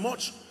miracles as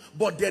much,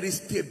 but there is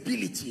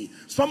stability.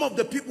 Some of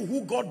the people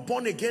who got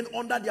born again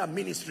under their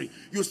ministry,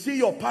 you see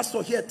your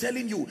pastor here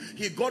telling you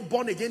he got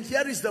born again.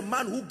 Here is the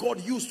man who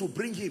God used to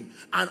bring him,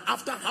 and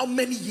after how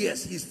many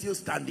years he's still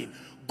standing.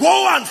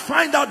 Go and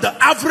find out the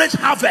average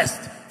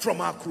harvest from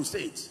our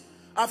crusades.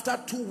 After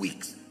 2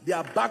 weeks, they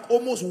are back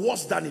almost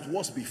worse than it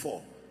was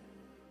before.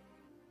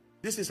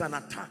 This is an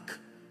attack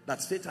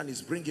that Satan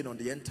is bringing on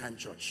the end time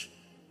church.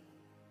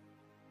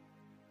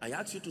 I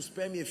ask you to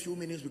spare me a few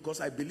minutes because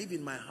I believe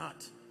in my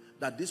heart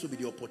that this will be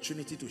the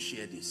opportunity to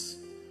share this.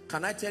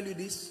 Can I tell you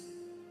this?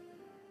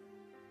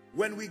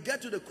 When we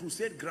get to the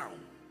crusade ground,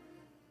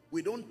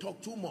 we don't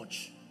talk too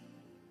much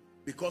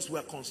because we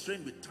are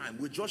constrained with time.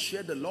 We just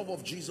share the love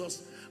of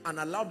Jesus and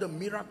allow the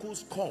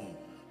miracles come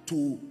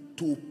to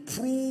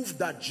prove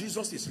that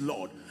Jesus is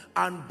Lord.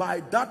 And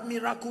by that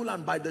miracle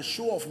and by the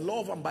show of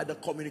love and by the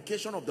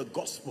communication of the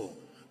gospel,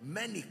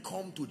 many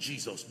come to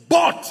Jesus.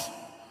 But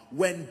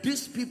when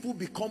these people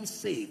become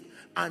saved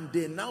and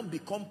they now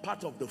become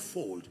part of the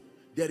fold,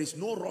 there is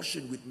no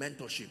rushing with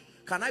mentorship.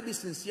 Can I be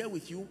sincere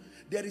with you?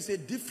 There is a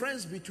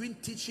difference between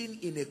teaching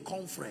in a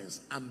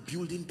conference and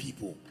building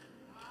people.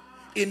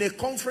 In a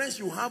conference,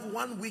 you have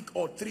 1 week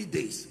or 3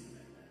 days.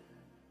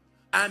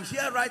 I'm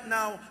here right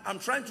now. I'm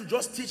trying to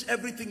just teach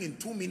everything in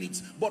 2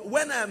 minutes. But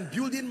when I'm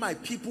building my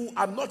people,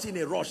 I'm not in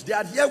a rush. They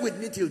are here with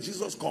me till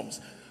Jesus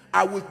comes.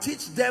 I will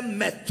teach them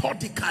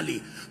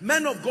methodically.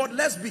 Men of God,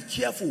 let's be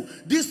careful.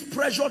 This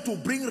pressure to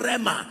bring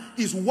Rema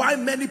is why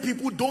many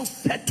people don't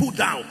settle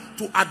down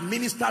to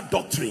administer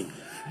doctrine.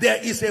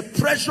 There is a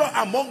pressure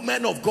among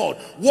men of God.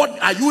 What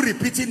are you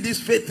repeating this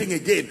faith thing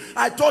again?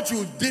 I thought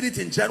you did it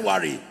in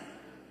January.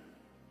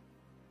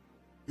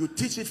 You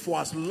teach it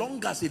for as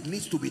long as it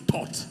needs to be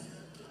taught.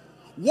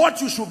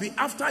 What you should be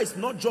after is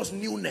not just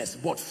newness,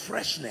 but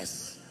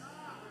freshness.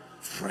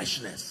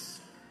 Freshness.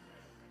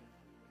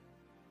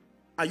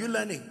 Are you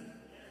learning?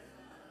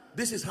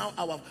 This is how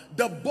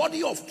the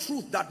body of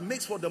truth that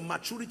makes for the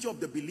maturity of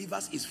the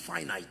believers is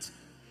finite.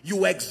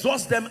 You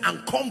exhaust them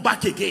and come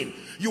back again.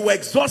 You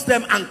exhaust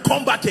them and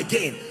come back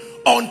again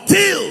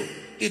until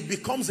it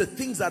becomes the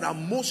things that are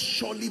most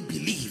surely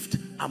believed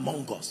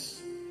among us.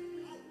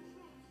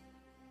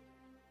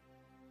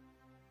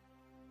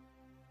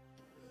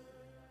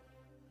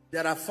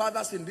 There are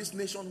fathers in this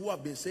nation who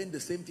have been saying the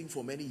same thing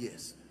for many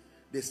years.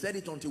 They said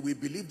it until we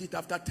believed it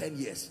after 10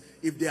 years.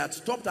 If they had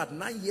stopped at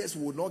 9 years,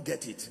 we would not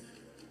get it.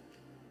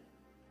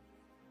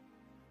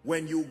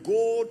 When you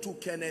go to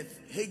Kenneth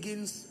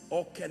Hagin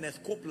or Kenneth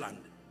Copeland,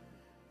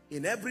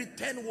 in every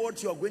 10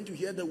 words, you are going to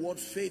hear the word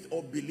faith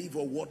or believe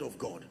or word of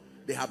God.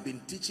 They have been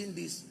teaching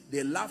this.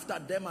 They laughed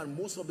at them, and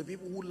most of the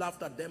people who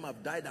laughed at them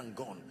have died and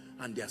gone,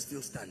 and they are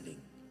still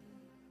standing.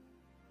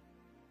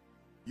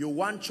 You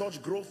want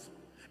church growth?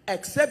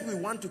 Except we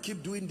want to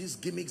keep doing these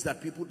gimmicks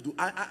that people do.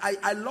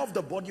 I love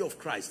the body of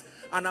Christ,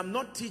 and I'm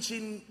not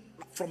teaching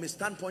from a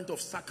standpoint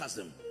of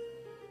sarcasm.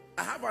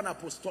 I have an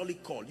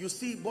apostolic call. You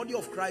see, body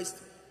of Christ,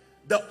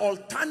 the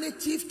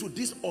alternative to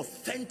this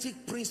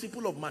authentic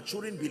principle of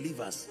maturing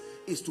believers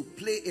is to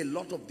play a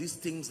lot of these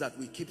things that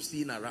we keep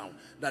seeing around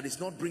that is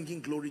not bringing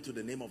glory to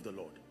the name of the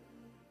Lord.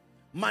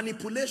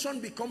 Manipulation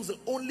becomes the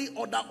only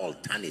other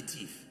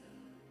alternative.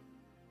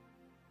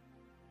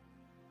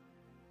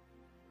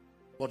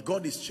 But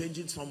God is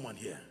changing someone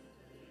here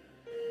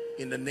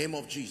in the name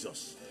of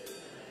Jesus.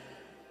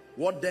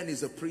 What then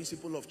is the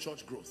principle of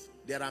church growth?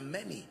 There are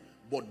many,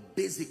 but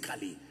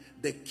basically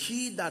the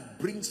key that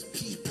brings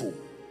people,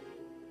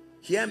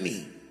 hear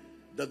me,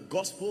 the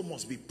gospel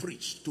must be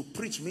preached. To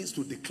preach means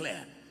to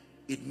declare.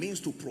 It means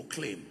to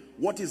proclaim.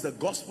 What is the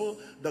gospel?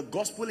 The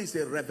gospel is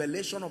a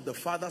revelation of the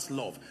Father's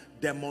love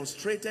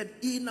demonstrated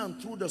in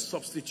and through the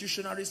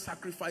substitutionary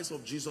sacrifice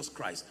of Jesus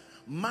Christ.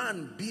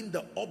 Man being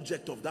the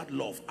object of that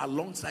love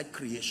alongside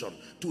creation,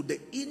 to the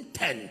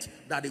intent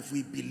that if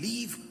we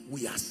believe,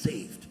 we are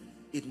saved.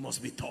 It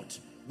must be taught.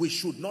 We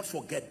should not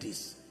forget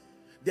this.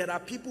 There are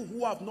people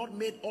who have not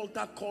made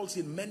altar calls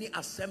in many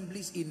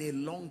assemblies in a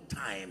long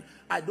time.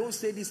 I don't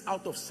say this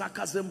out of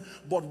sarcasm,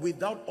 but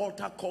without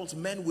altar calls,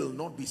 men will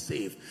not be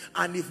saved.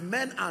 And if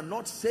men are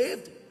not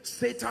saved,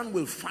 Satan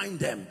will find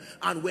them.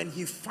 And when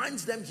he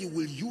finds them, he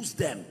will use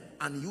them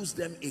and use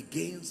them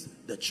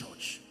against the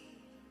church.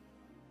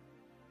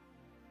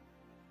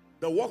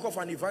 The work of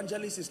an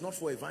evangelist is not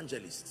for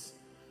evangelists.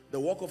 The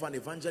work of an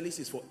evangelist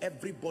is for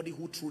everybody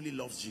who truly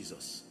loves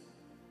Jesus.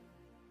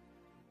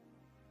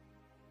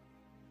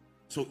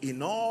 So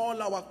in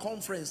all our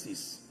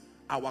conferences,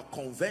 our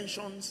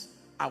conventions,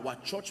 our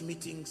church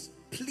meetings,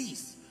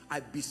 please, I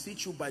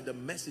beseech you by the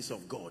mercies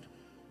of God,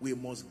 we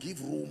must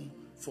give room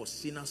for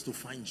sinners to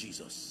find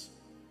Jesus.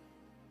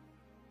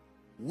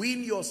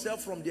 Wean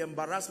yourself from the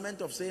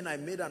embarrassment of saying, I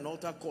made an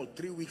altar call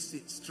 3 weeks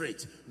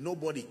straight.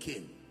 Nobody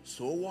came.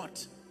 So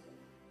what?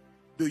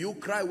 Do you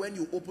cry when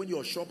you open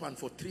your shop and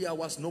for 3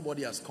 hours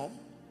nobody has come?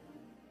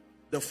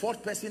 The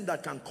fourth person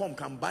that can come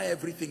can buy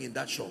everything in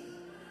that shop.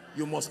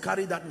 You must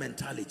carry that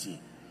mentality.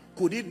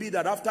 Could it be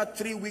that after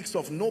 3 weeks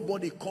of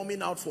nobody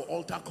coming out for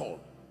altar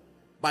call,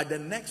 by the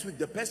next week,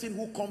 the person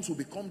who comes will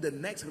become the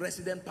next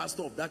resident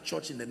pastor of that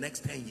church in the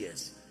next 10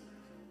 years?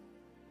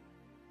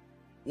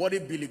 What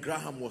if Billy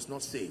Graham was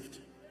not saved?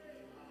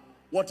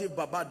 What if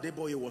Baba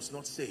Deboye was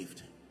not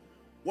saved?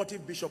 What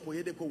if Bishop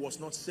Oyedepo was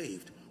not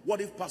saved?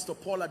 What if Pastor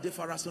Paula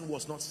Defarason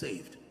was not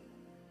saved?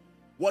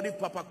 What if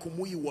Papa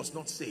Kumuyi was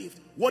not saved?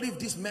 What if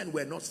these men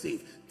were not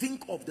saved?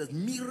 Think of the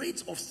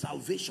myriads of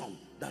salvation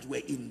that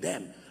were in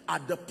them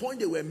at the point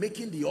they were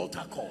making the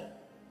altar call.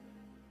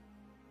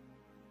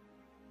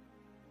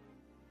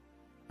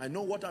 I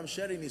know what I'm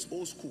sharing is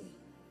old school,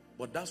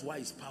 but that's why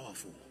it's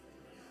powerful.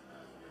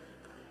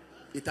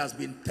 It has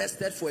been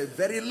tested for a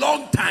very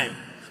long time.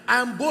 I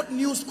am both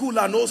new school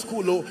and old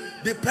school,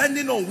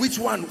 depending on which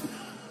one.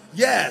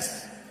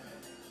 Yes.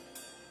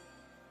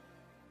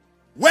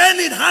 When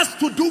it has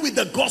to do with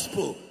the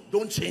gospel,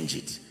 don't change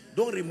it.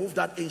 Don't remove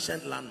that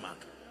ancient landmark.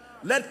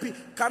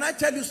 Can I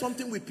tell you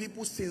something with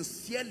people?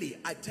 Sincerely,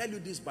 I tell you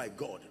this by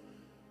God.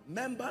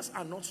 Members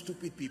are not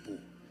stupid people.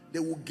 They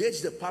will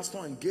gauge the pastor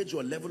and gauge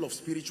your level of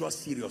spiritual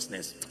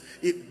seriousness.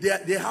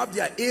 They have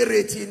their A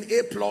rating,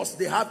 A plus,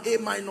 they have A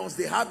minus,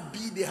 they have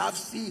B, they have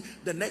C,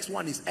 the next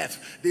one is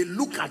F. They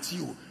look at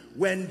you.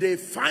 When they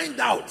find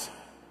out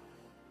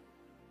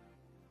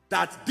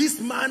that this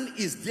man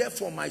is there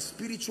for my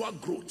spiritual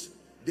growth,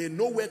 they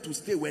know where to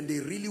stay when they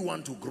really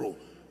want to grow.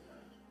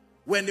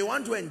 When they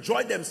want to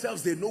enjoy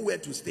themselves, they know where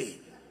to stay.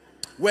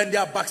 When they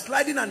are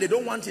backsliding and they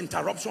don't want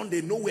interruption,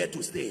 they know where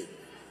to stay.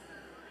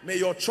 May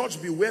your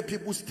church be where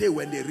people stay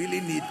when they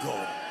really need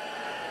God.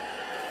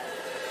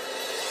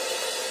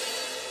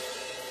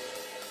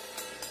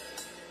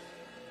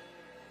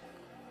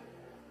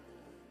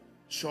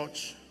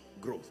 Church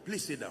growth.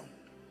 Please sit down.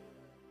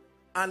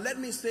 And let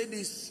me say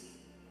this.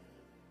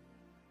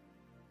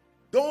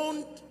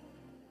 Don't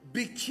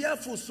be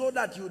careful so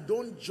that you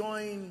don't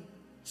join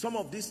some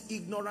of these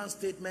ignorant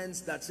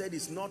statements that said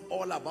it's not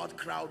all about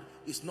crowd,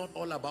 it's not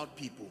all about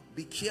people.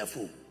 Be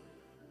careful.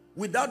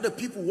 Without the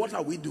people, what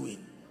are we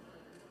doing?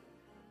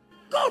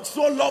 God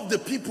so loved the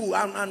people,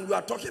 and we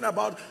are talking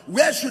about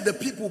where should the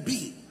people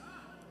be.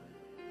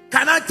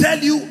 Can I tell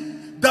you,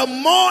 the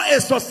more a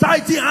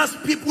society has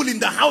people in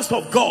the house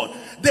of God,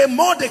 the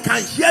more they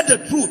can hear the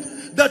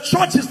truth. The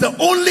church is the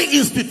only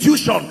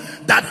institution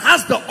that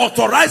has the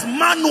authorized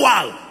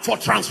manual for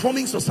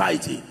transforming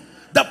society.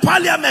 The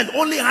parliament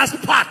only has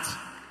part.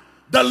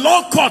 The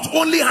law court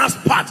only has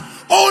part.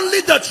 Only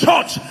the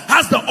church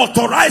has the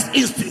authorized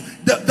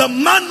the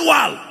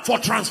manual for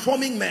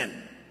transforming men.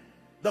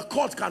 The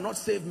court cannot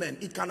save men.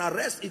 It can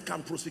arrest, it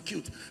can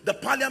prosecute. The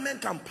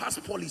parliament can pass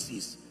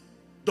policies.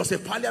 Does a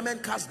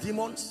parliament cast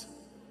demons?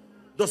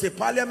 Does a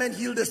parliament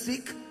heal the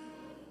sick?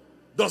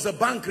 Does a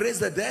bank raise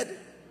the dead?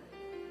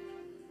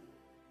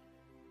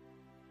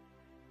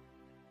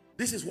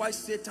 This is why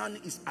Satan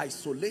is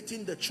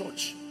isolating the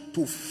church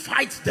to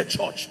fight the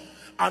church.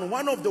 And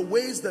one of the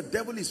ways the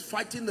devil is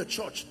fighting the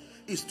church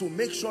is to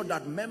make sure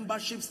that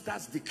membership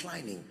starts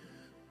declining.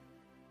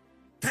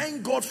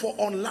 Thank God for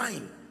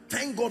online.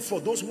 Thank God for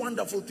those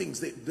wonderful things,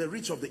 the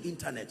reach of the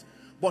internet.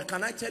 But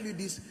can I tell you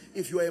this?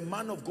 If you're a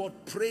man of God,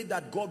 pray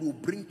that God will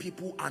bring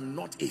people and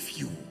not a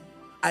few.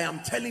 I am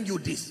telling you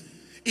this.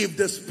 If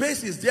the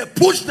space is there,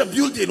 push the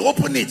building,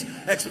 open it,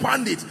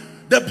 expand it.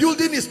 The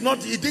building is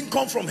not, it didn't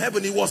come from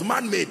heaven, it was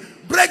man-made.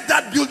 Break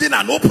that building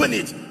and open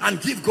it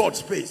and give God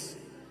space.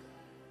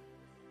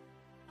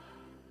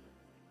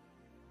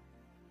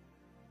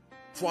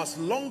 For as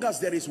long as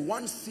there is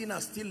one sinner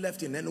still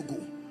left in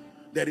Enugu,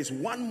 there is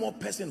one more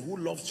person who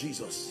loves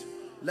Jesus.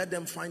 Let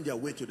them find their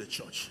way to the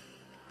church.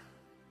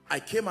 I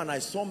came and I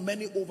saw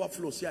many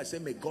overflows here. I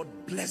said, may God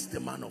bless the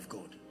man of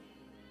God.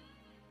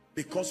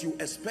 Because you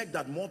expect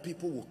that more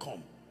people will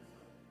come.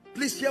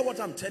 Please hear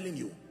what I'm telling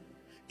you.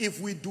 If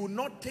we do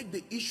not take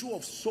the issue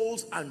of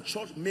souls and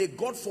church, may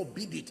God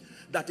forbid it,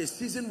 that a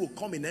season will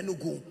come in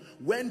Enugu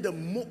when the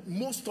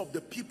most of the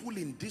people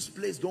in this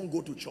place don't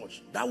go to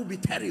church. That would be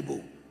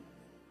terrible.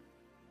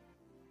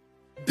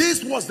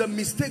 This was the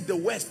mistake the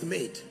West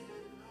made.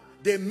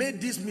 They made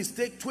this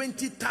mistake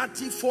 20,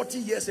 30, 40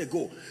 years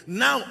ago.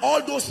 Now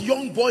all those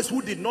young boys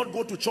who did not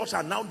go to church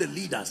are now the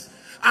leaders.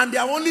 And they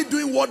are only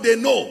doing what they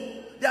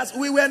know. Yes,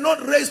 we were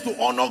not raised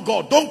to honor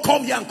God. Don't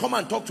come here and come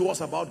and talk to us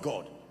about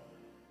God.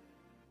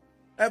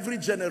 Every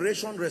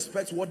generation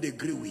respects what they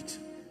agree with.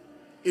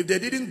 If they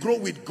didn't grow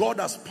with God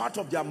as part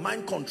of their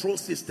mind control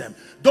system,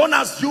 don't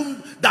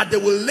assume that they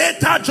will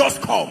later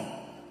just come.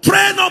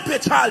 Train up a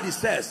child, he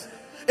says.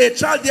 A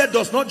child there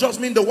does not just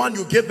mean the one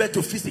you gave birth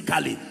to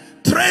physically.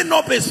 Train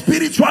up a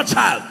spiritual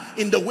child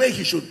in the way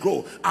he should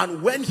grow.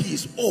 And when he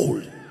is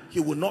old,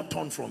 he will not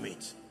turn from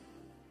it.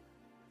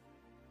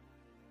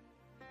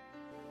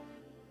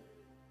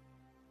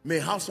 May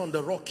House on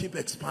the Rock keep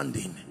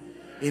expanding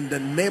in the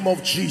name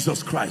of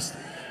Jesus Christ.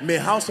 May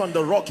House on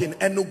the Rock in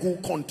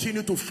Enugu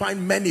continue to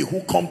find many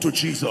who come to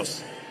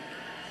Jesus.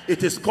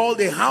 It is called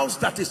a house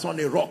that is on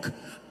a rock.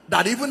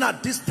 That even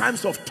at these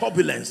times of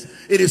turbulence,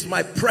 it is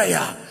my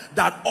prayer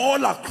that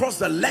all across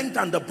the length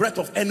and the breadth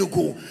of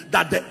Enugu,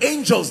 that the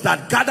angels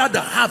that gather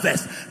the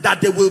harvest,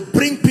 that they will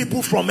bring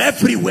people from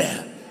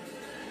everywhere.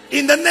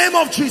 In the name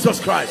of Jesus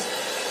Christ.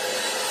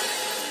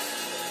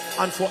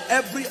 And for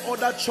every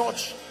other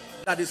church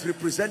that is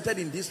represented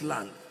in this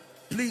land,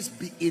 please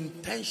be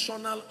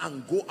intentional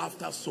and go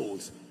after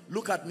souls.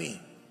 Look at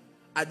me.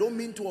 I don't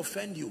mean to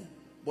offend you,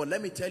 but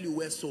let me tell you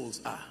where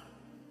souls are.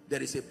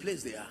 There is a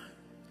place they are.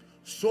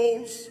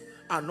 Souls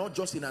are not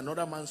just in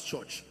another man's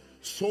church.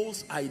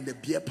 Souls are in the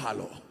beer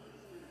parlor.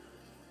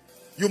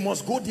 You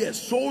must go there.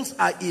 Souls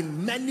are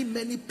in many,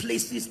 many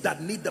places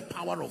that need the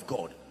power of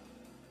God.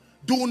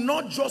 Do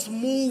not just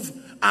move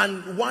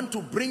and want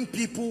to bring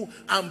people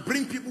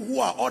who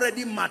are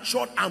already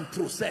matured and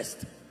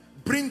processed.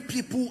 Bring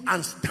people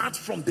and start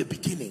from the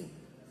beginning.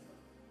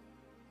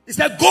 He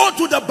said, go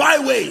to the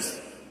byways,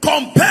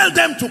 compel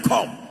them to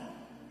come,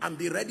 and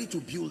be ready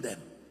to build them.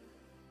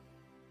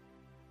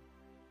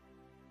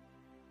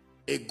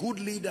 A good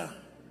leader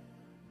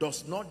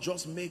does not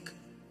just make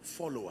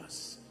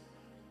followers.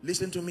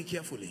 Listen to me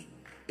carefully.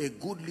 A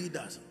good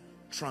leader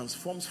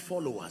transforms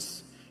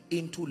followers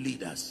into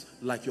leaders,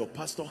 like your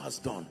pastor has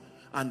done,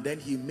 and then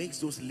he makes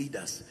those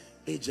leaders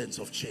agents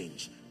of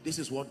change. This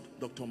is what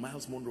Dr.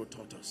 Miles Monroe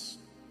taught us.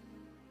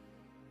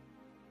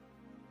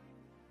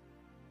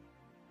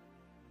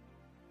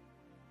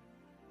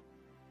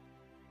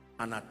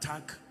 An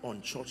attack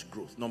on church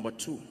growth. Number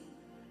two,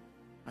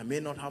 I may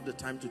not have the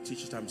time to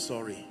teach it, I'm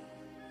sorry.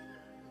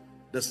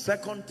 The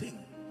second thing,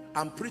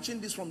 I'm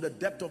preaching this from the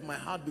depth of my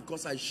heart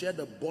because I share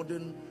the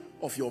burden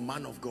of your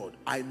man of God.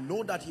 I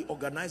know that he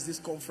organized this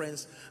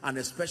conference and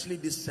especially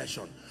this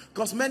session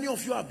because many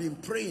of you have been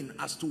praying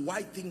as to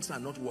why things are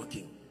not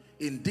working.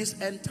 In this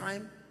end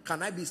time,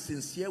 can I be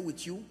sincere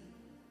with you?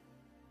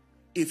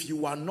 If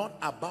you are not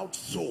about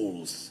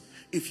souls,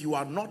 if you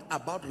are not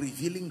about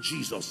revealing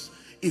Jesus,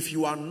 if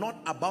you are not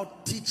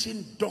about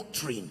teaching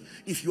doctrine,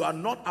 if you are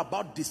not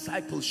about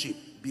discipleship,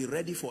 be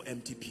ready for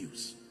empty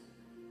pews.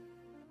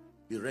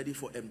 Be ready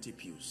for empty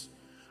pews.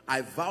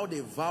 I vowed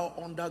a vow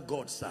under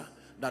God, sir,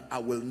 that I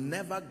will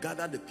never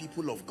gather the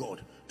people of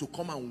God to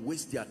come and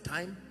waste their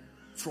time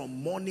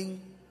from morning.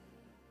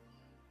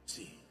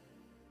 See,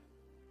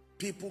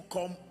 people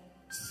come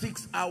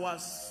 6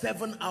 hours,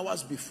 7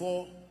 hours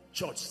before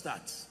church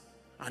starts,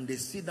 and they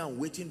sit down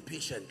waiting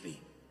patiently,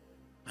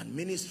 and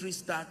ministry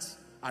starts,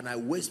 and I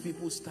waste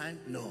people's time.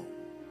 No,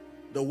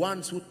 the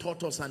ones who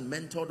taught us and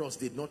mentored us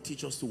did not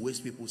teach us to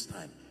waste people's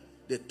time.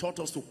 They taught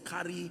us to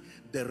carry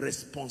the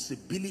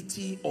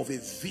responsibility of a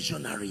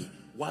visionary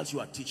whilst you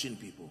are teaching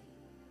people.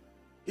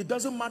 It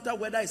doesn't matter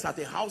whether it's at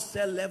a house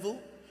cell level.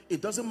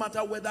 It doesn't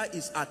matter whether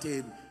it's at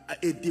a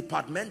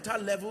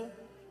departmental level.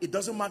 It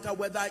doesn't matter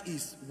whether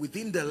it's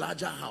within the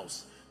larger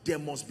house. There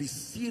must be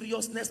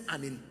seriousness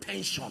and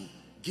intention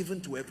given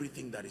to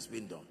everything that is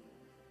being done.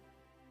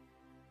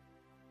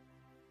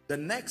 The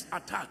next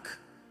attack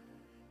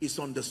is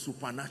on the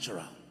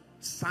supernatural,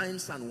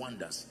 signs and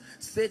wonders.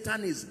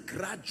 Satan is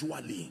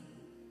gradually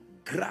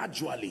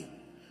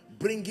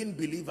bringing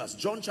believers.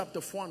 John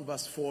chapter 4 and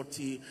verse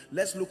 40.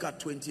 Let's look at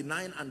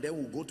 29 and then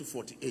we'll go to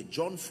 48.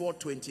 John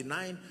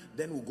 4:29,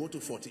 then we'll go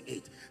to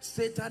 48.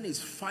 Satan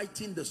is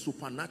fighting the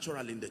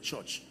supernatural in the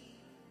church.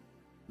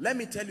 Let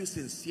me tell you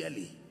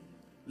sincerely.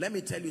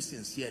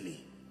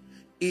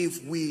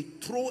 If we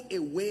throw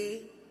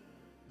away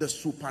the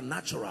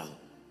supernatural,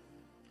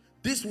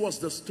 this was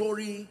the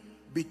story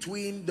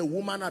between the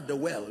woman at the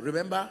well.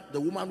 Remember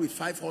the woman with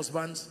 5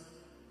 husbands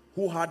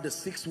who had the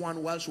 6th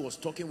one while she was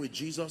talking with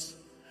Jesus?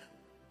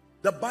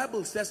 The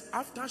Bible says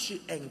after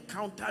she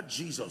encountered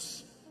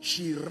Jesus,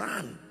 she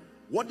ran.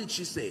 What did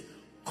she say?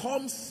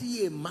 Come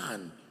see a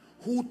man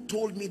who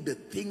told me the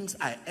things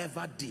I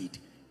ever did.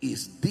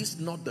 Is this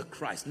not the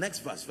Christ? Next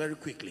verse, very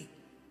quickly.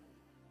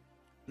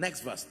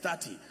 Next verse,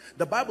 30.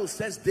 The Bible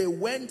says they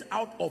went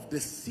out of the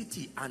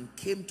city and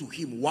came to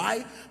him.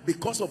 Why?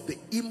 Because of the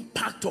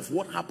impact of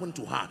what happened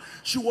to her.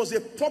 She was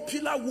a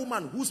popular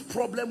woman whose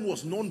problem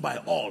was known by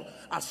all.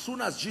 As soon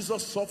as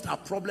Jesus solved her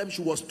problem,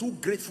 she was too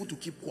grateful to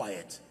keep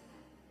quiet.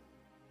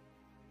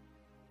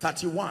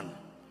 31.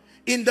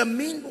 In the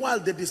meanwhile,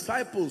 the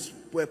disciples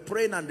were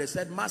praying and they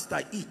said,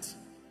 Master, eat.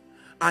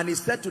 And he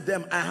said to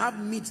them, I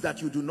have meat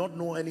that you do not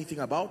know anything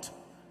about.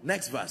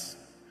 Next verse.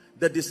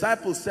 The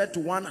disciples said to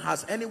one,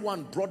 has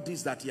anyone brought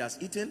this that he has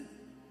eaten?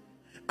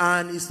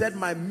 And he said,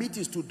 my meat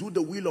is to do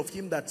the will of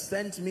him that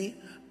sent me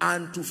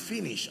and to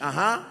finish.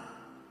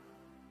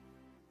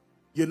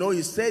 You know,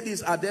 he said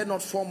this, are there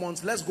not 4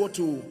 months? Let's go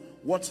to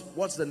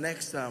what's the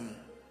next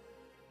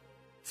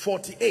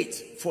 48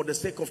 for the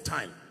sake of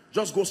time.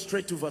 Just go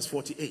straight to verse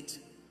 48.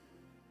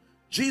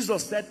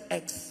 Jesus said,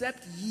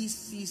 except ye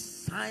see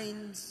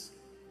signs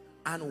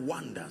and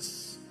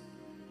wonders,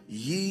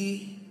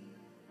 ye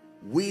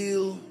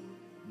will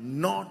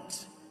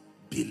not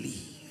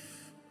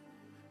believe.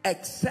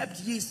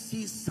 Except ye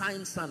see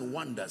signs and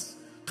wonders.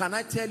 Can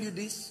I tell you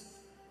this?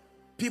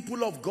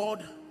 People of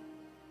God,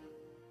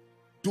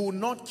 do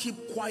not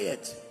keep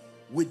quiet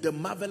with the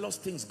marvelous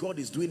things God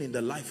is doing in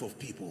the life of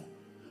people.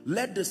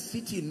 Let the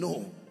city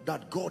know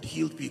that God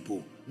healed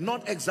people.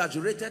 Not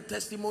exaggerated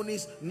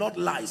testimonies, not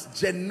lies.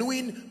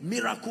 Genuine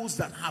miracles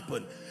that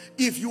happen.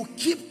 If you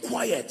keep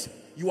quiet,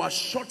 you are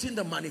shorting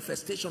the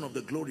manifestation of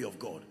the glory of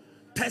God.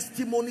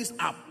 Testimonies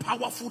are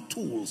powerful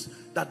tools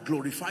that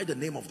glorify the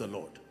name of the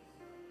Lord.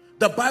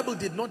 The Bible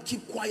did not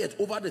keep quiet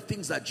over the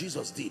things that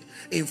Jesus did.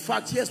 In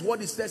fact, here's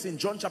what it says in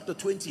John chapter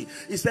 20.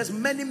 It says,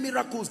 many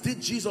miracles did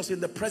Jesus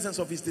in the presence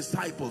of his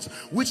disciples,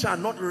 which are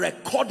not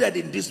recorded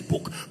in this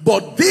book.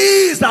 But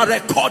these are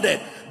recorded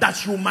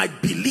that you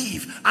might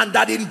believe, and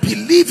that in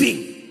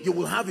believing you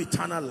will have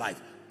eternal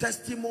life.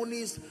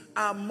 Testimonies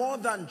are more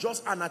than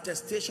just an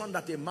attestation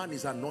that a man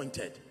is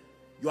anointed.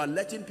 You are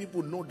letting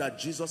people know that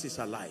Jesus is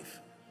alive.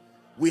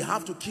 We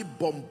have to keep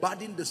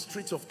bombarding the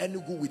streets of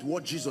Enugu with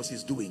what Jesus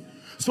is doing,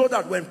 so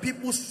that when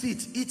people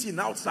sit eating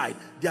outside,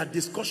 their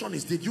discussion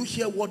is, did you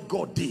hear what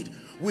God did?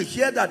 We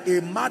hear that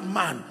a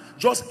madman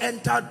just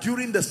entered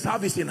during the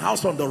service in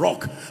House on the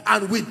Rock,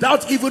 and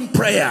without even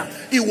prayer,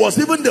 it was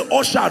even the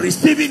usher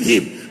receiving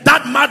him.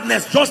 That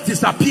madness just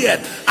disappeared,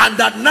 and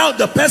that now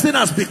the person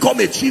has become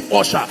a chief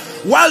usher.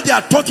 While they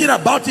are talking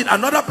about it,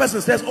 another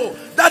person says, oh,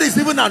 that is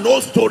even an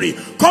old story.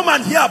 Come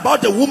and hear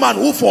about the woman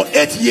who for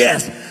 8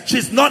 years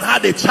she's not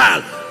had a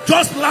child.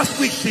 Just last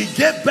week she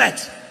gave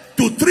birth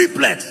to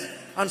triplets,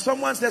 and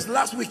someone says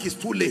last week is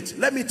too late.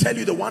 Let me tell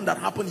you the one that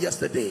happened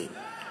yesterday.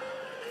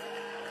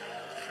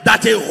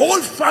 That a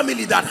whole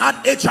family that had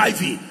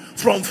HIV,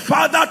 from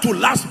father to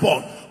last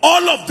born,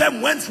 all of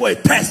them went for a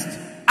test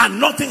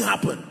and nothing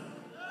happened.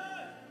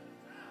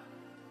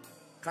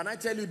 Can I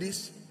tell you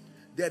this?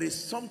 There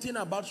is something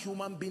about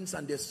human beings,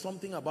 and there's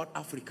something about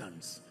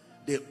Africans.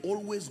 They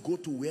always go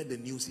to where the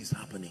news is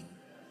happening.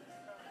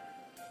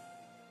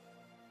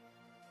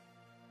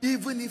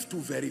 Even if to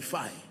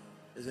verify,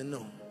 they say,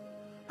 no,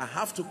 I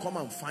have to come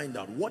and find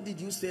out. What did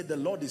you say? The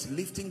Lord is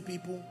lifting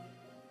people.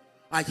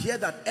 I hear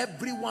that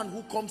everyone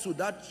who comes to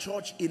that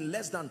church in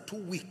less than 2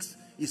 weeks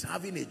is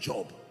having a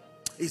job.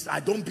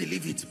 I don't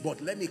believe it, but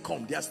let me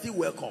come. They are still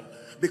welcome.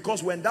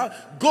 Because when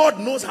that, God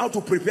knows how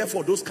to prepare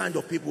for those kind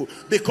of people,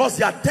 because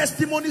their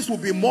testimonies will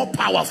be more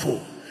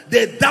powerful.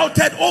 They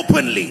doubted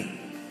openly,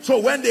 so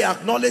when they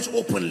acknowledge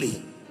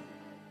openly.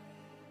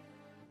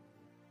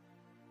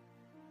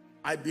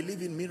 I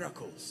believe in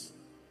miracles.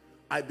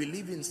 I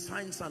believe in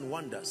signs and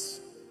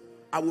wonders.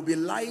 I will be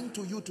lying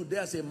to you today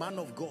as a man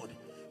of God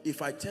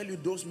if I tell you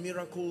those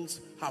miracles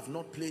have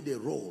not played a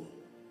role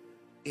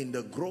in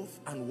the growth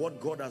and what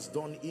God has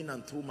done in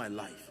and through my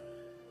life.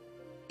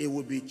 It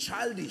would be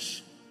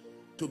childish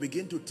to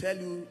begin to tell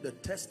you the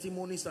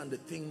testimonies and the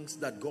things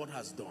that God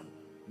has done.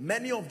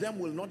 Many of them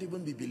will not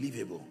even be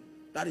believable.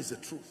 That is the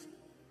truth.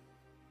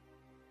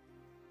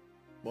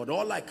 But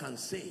all I can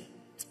say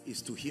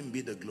is, to him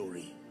be the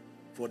glory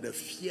for the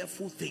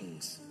fearful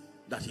things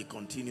that he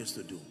continues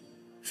to do.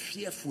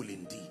 Fearful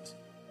indeed.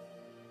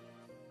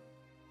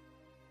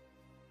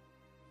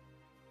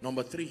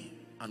 Number 3,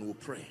 and we'll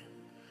pray.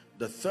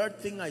 The third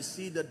thing I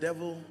see the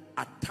devil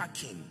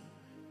attacking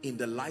in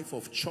the life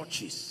of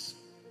churches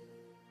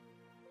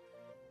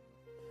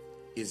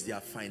is their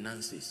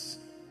finances.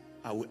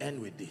 I will end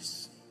with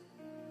this.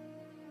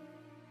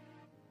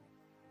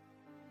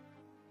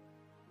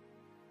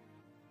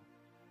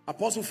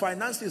 Apostle,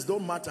 finances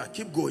don't matter.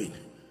 Keep going.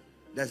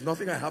 There's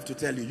nothing I have to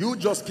tell you. You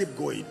just keep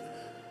going.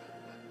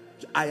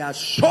 I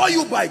assure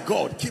you by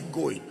God, keep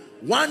going.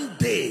 One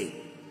day,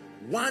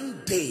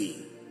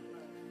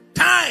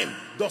 time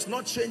does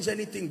not change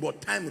anything, but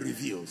time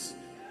reveals.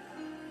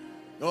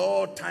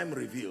 Oh, time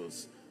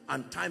reveals.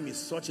 And time is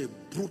such a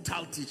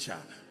brutal teacher.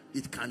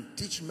 It can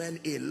teach men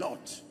a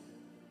lot.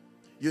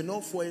 You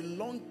know, for a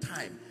long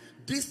time,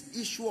 this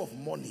issue of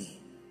money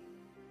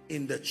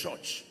in the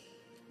church,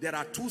 there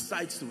are two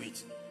sides to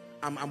it.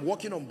 I'm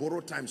working on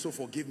borrowed time, so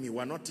forgive me.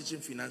 We're not teaching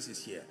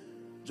finances here.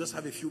 Just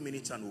have a few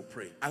minutes and we'll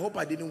pray. I hope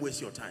I didn't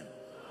waste your time.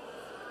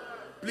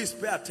 Please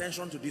pay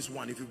attention to this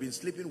one. If you've been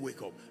sleeping,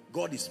 wake up.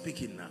 God is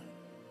speaking now.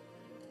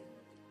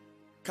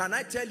 Can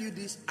I tell you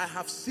this? I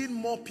have seen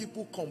more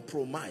people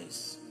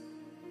compromise.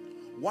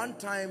 One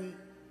time,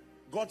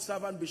 God's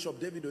servant Bishop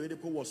David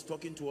Oyedepo was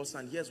talking to us,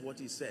 and here's what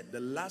he said. The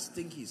last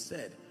thing he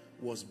said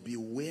was,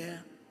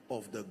 beware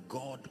of the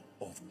God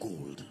of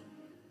gold.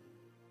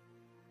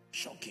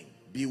 Shocking.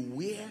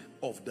 Beware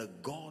of the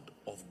God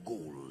of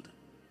gold.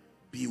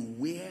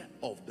 Beware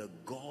of the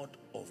God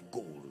of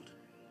gold.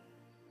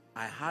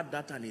 I heard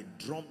that and it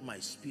drummed my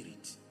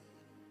spirit.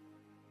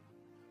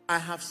 I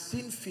have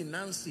seen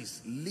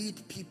finances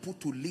lead people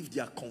to leave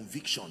their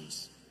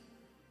convictions.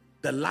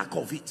 The lack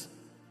of it.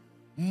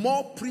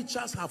 More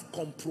preachers have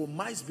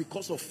compromised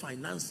because of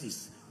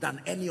finances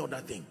than any other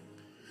thing.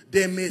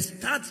 They may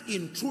start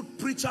in truth,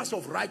 preachers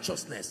of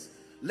righteousness.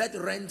 Let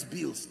rent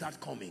bills start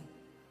coming.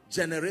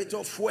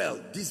 Generator,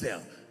 fuel,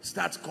 diesel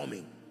starts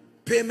coming.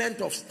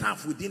 Payment of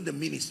staff within the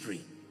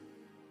ministry.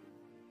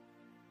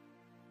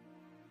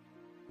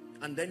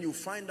 And then you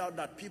find out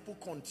that people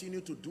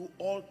continue to do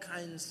all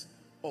kinds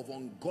of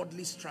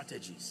ungodly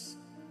strategies.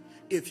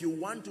 If you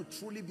want to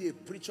truly be a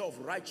preacher of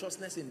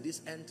righteousness in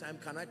this end time,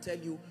 can I tell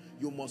you,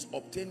 you must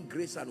obtain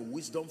grace and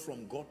wisdom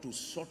from God to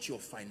sort your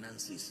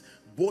finances,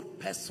 both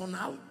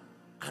personal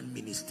and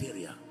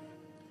ministerial.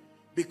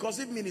 Because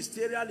if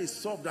ministerial is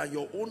solved and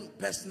your own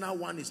personal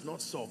one is not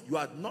solved, you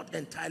are not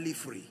entirely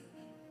free.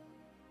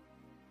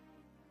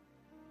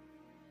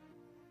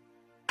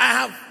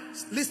 I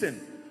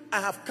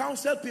have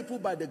counseled people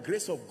by the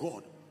grace of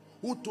God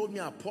who told me,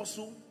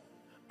 Apostle,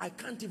 I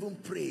can't even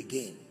pray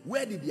again.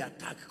 Where did the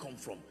attack come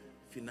from?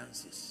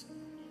 Finances.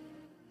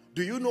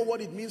 Do you know what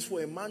it means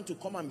for a man to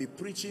come and be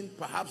preaching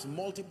perhaps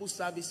multiple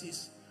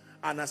services,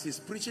 and as he's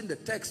preaching, the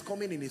text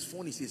coming in his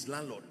phone is his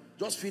landlord?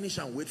 Just finish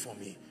and wait for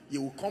me. He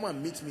will come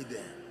and meet me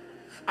there.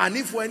 And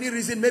if for any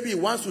reason maybe he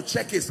wants to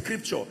check a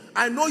scripture,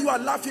 I know you are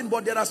laughing,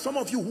 but there are some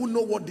of you who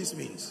know what this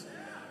means.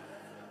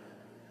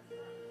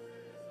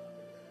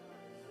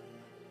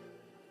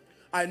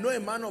 I know a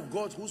man of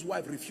God whose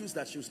wife refused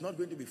that she was not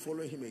going to be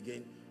following him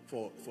again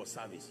for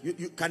service.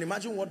 You can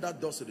imagine what that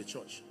does to the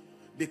church.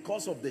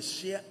 Because of the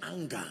sheer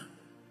anger.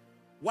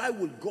 Why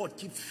would God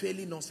keep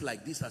failing us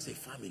like this as a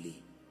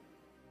family?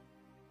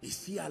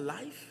 Is he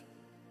alive?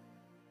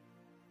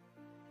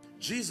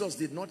 Jesus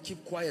did not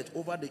keep quiet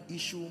over the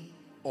issue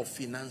of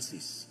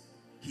finances.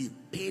 He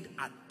paid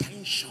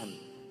attention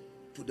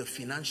to the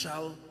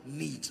financial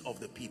needs of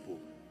the people.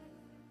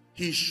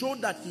 He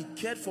showed that he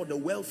cared for the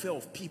welfare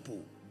of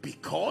people,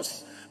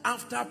 because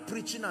after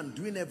preaching and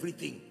doing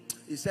everything,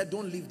 he said,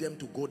 don't leave them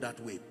to go that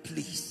way.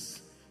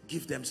 Please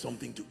give them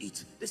something to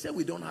eat. They said,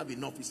 we don't have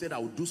enough. He said, I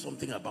will do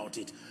something about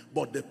it.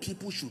 But the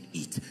people should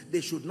eat.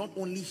 They should not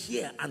only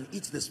hear and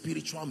eat the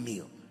spiritual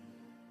meal.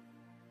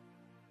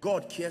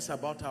 God cares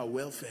about our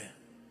welfare.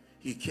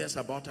 He cares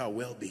about our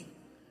well-being.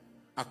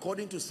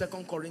 According to 2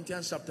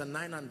 Corinthians chapter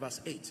 9 and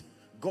verse 8,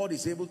 God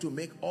is able to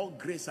make all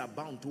grace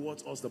abound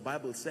towards us, the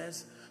Bible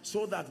says,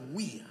 so that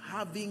we,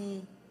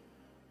 having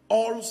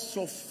all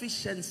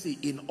sufficiency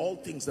in all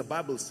things, the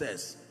Bible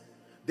says,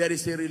 there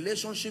is a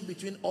relationship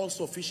between all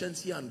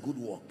sufficiency and good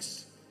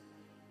works.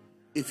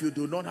 If you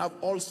do not have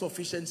all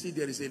sufficiency,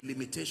 there is a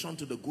limitation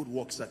to the good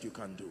works that you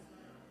can do.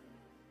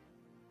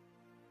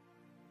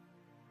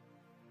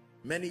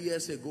 Many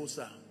years ago,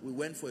 sir, we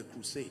went for a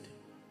crusade.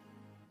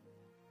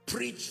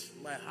 Preached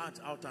my heart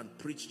out and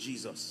preached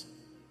Jesus.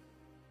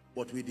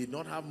 But we did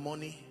not have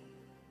money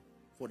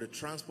for the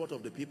transport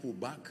of the people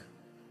back.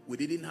 We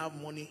didn't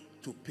have money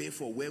to pay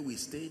for where we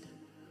stayed.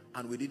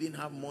 And we didn't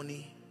have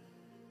money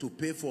to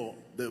pay for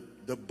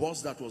the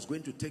bus that was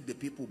going to take the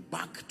people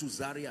back to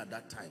Zaria at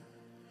that time.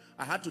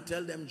 I had to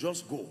tell them,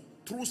 just go.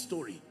 True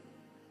story.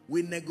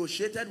 We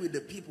negotiated with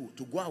the people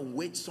to go and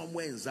wait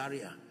somewhere in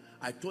Zaria.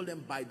 I told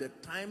them, by the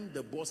time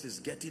the bus is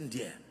getting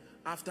there,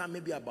 after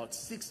maybe about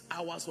 6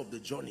 hours of the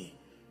journey,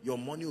 your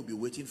money will be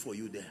waiting for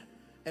you there.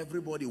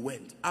 Everybody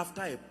went.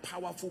 After a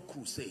powerful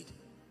crusade,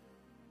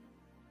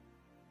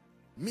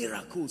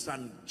 miracles,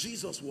 and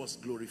Jesus was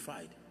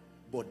glorified.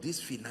 But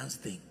this finance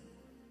thing,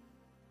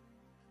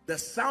 the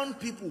sound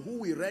people who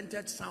we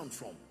rented sound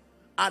from,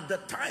 at the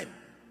time,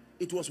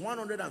 it was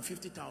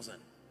 150,000.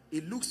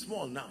 It looks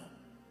small now.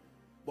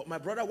 But my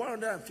brother,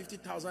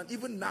 150,000,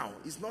 even now,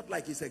 it's not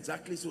like it's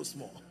exactly so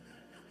small.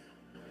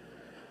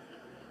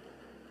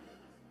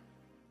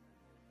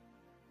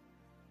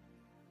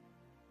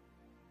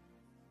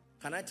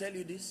 Can I tell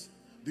you this?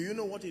 Do you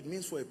know what it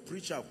means for a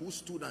preacher who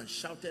stood and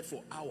shouted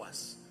for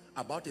hours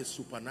about a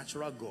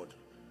supernatural God?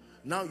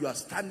 Now you are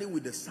standing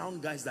with the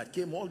sound guys that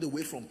came all the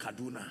way from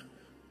Kaduna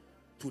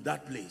to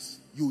that place.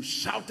 You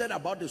shouted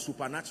about the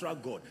supernatural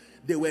God.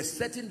 They were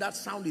setting that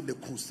sound in the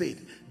crusade.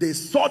 They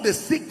saw the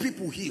sick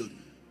people healed.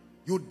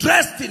 You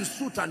dressed in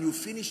suit and you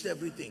finished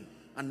everything.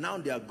 And now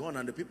they are gone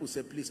and the people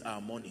say, please,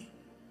 our money.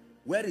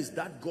 Where is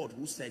that God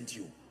who sent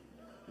you?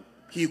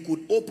 He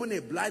could open a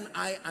blind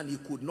eye and he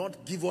could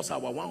not give us our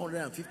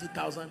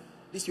 150,000.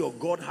 This your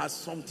God has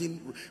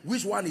something.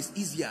 Which one is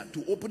easier?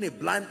 To open a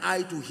blind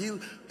eye to heal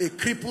a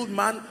crippled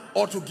man,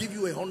 or to give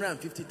you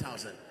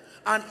 150,000?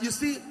 And you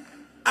see,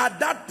 at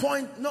that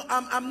point, no,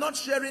 I'm not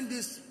sharing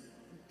this.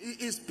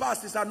 It's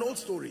past. It's an old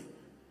story.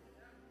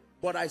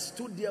 But I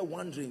stood there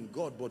wondering,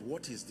 God, but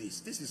what is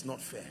this? This is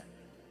not fair.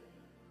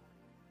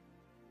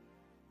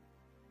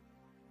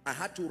 I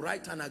had to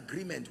write an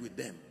agreement with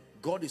them.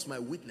 God is my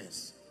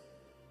witness.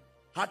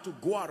 Had to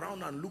go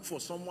around and look for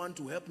someone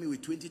to help me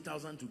with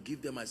 20,000 to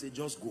give them. I said,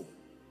 just go.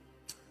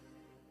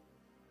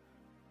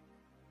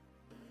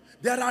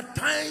 There are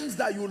times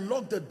that you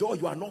lock the door,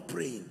 you are not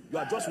praying. You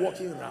are just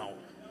walking around.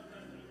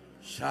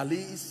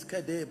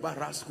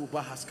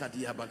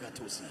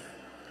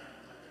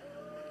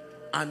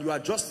 And you are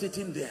just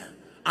sitting there.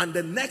 And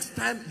the next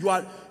time you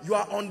are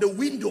on the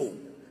window.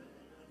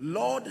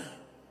 Lord,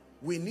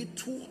 we need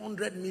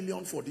 200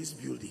 million for this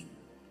building.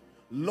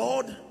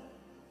 Lord,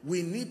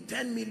 we need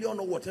 10 million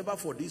or whatever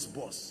for this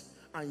bus.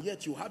 And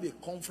yet you have a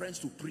conference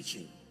to preach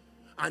in.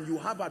 And you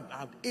have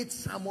 8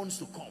 sermons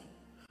to come.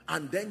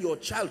 And then your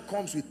child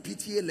comes with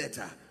PTA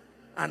letter.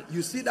 And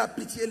you see that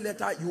PTA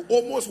letter, you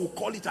almost will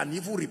call it an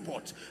evil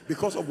report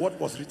because of what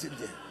was written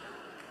there.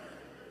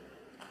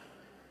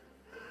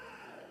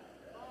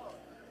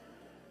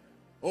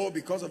 Oh,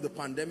 because of the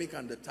pandemic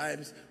and the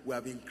times, we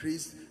have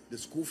increased the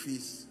school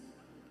fees.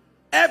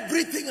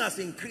 Everything has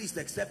increased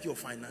except your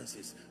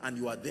finances, and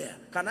you are there.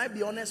 Can I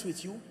be honest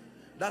with you?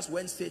 That's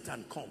when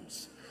Satan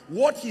comes.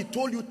 What he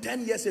told you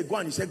 10 years ago,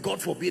 and you said,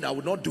 God forbid, I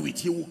will not do it.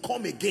 He will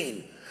come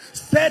again.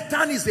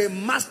 Satan is a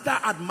master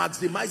at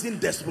maximizing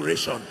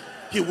desperation.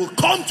 He will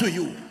come to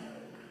you.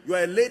 You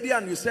are a lady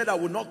and you said, I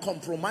will not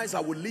compromise, I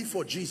will live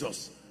for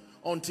Jesus.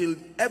 Until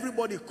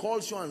everybody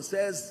calls you and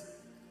says,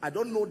 I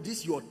don't know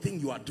this your thing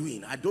you are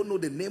doing. I don't know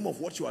the name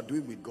of what you are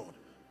doing with God.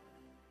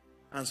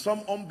 And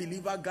some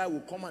unbeliever guy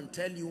will come and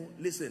tell you,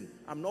 listen,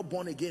 I'm not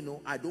born again,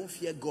 no, I don't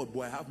fear God,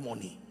 but I have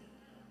money.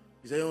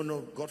 You say, oh no,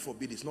 God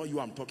forbid, it's not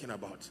you I'm talking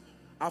about.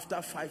 After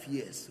 5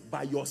 years,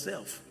 by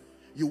yourself,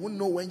 you won't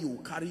know when you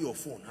will carry your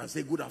phone and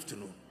say good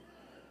afternoon.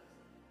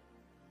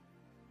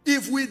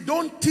 If we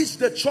don't teach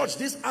the church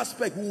this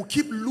aspect, we will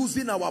keep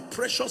losing our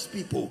precious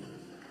people.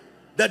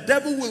 The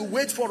devil will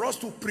wait for us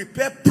to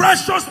prepare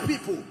precious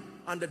people,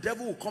 and the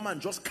devil will come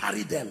and just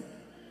carry them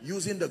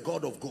using the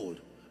God of gold.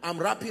 I'm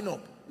wrapping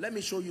up. Let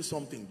me show you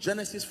something.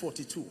 Genesis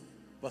 42,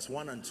 verse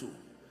 1 and 2.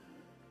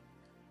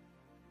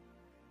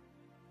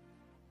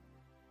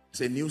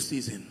 It's a new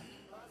season.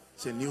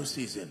 It's a new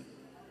season.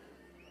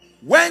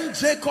 When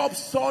Jacob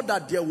saw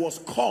that there was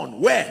corn,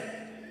 where?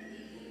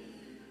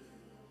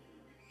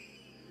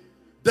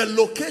 The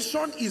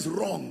location is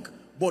wrong,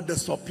 but the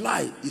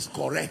supply is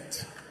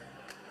correct.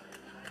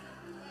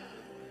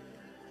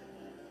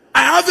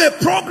 I have a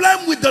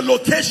problem with the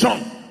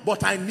location,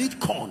 but I need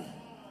corn.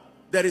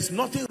 There is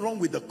nothing wrong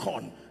with the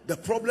corn. The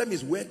problem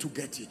is where to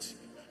get it.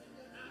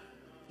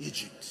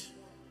 Egypt.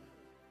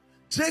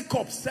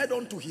 Jacob said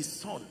unto his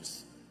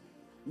sons,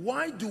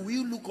 why do we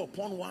look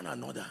upon one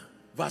another?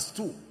 Verse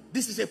 2.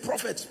 This is a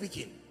prophet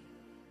speaking.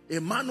 A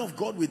man of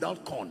God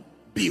without corn.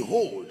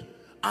 Behold,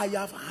 I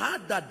have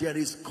heard that there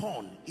is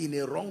corn in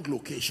a wrong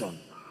location,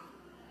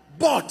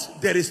 but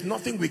there is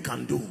nothing we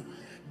can do.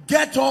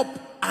 Get up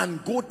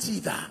and go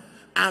thither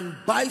and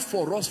buy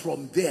for us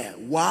from there.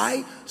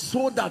 Why?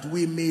 So that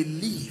we may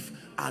live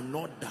and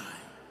not die.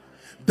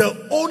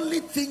 The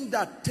only thing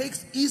that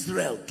takes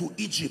Israel to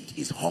Egypt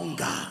is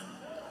hunger.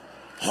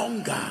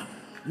 Hunger.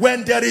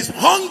 When there is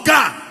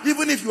hunger,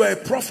 even if you are a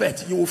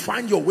prophet, you will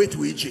find your way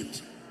to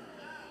Egypt.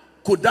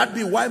 Could that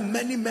be why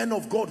many men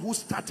of God who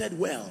started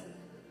well,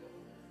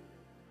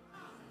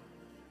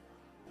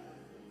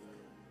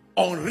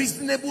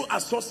 unreasonable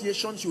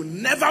associations, you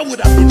never would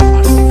have been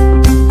part of?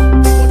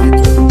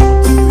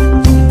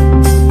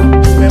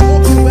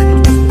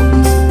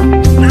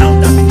 Now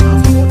that we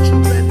have 4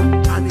 children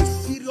and a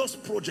serious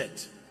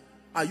project,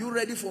 are you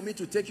ready for me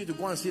to take you to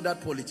go and see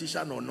that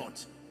politician or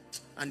not?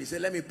 And he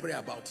said, let me pray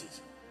about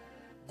it.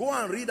 Go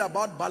and read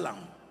about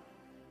Balaam.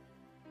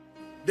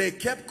 They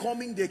kept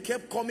coming,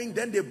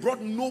 then they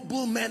brought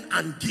noblemen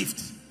and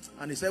gifts.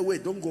 And he said,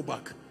 wait, don't go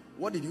back.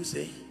 What did you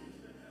say?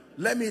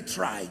 Let me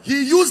try.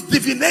 He used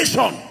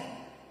divination.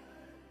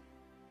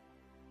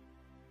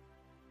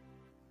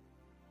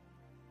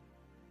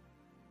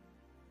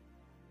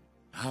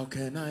 How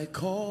can I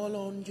call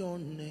on your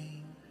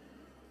name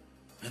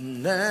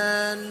and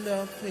end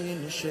up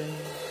finishing?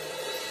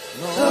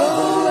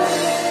 No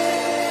way.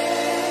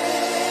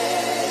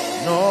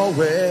 No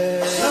way.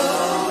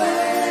 No way.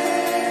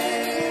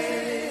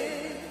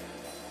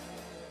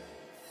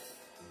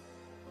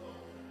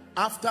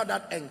 After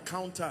that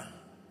encounter,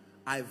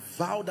 I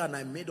vowed and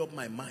I made up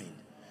my mind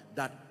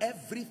that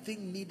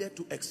everything needed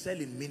to excel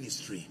in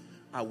ministry,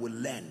 I will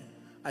learn.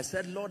 I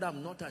said, Lord,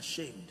 I'm not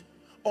ashamed.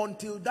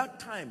 Until that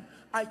time,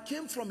 I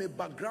came from a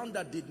background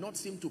that did not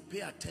seem to pay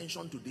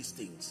attention to these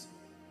things.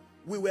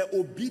 We were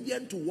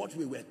obedient to what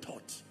we were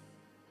taught.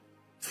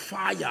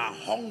 Fire,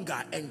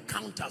 hunger,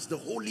 encounters, the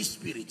Holy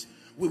Spirit.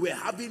 We were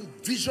having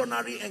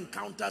visionary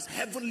encounters,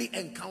 heavenly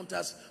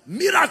encounters,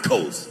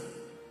 miracles.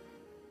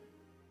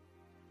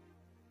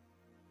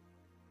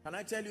 Can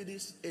I tell you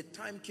this? A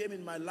time came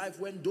in my life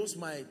when those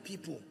my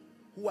people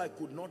who I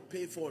could not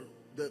pay for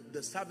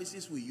the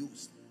services we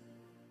used,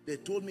 they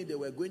told me they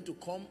were going to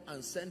come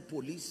and send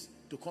police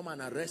to come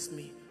and arrest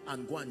me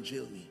and go and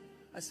jail me.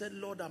 I said,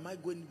 Lord,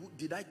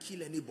 did I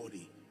kill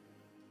anybody?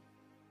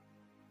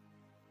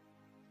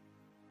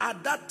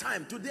 At that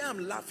time, today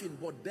I'm laughing,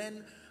 but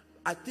then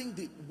I think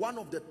one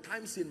of the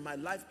times in my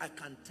life I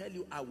can tell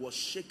you I was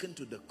shaken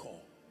to the core.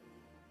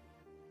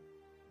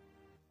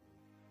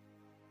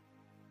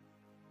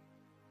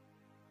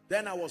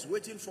 Then I was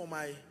waiting for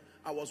my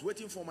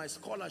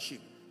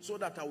scholarship so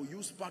that I will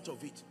use part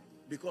of it,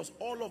 because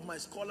all of my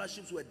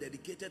scholarships were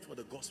dedicated for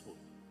the gospel.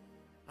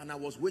 And I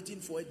was waiting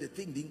for it, the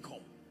thing didn't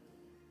come.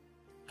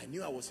 I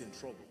knew I was in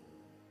trouble.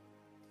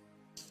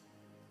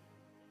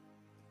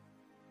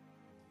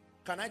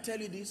 Can I tell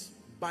you this?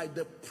 By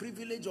the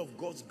privilege of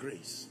God's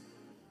grace,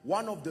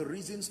 one of the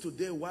reasons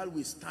today while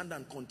we stand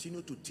and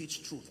continue to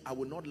teach truth, I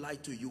will not lie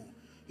to you,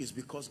 is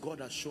because God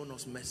has shown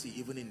us mercy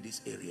even in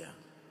this area.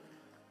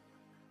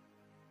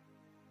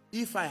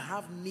 If I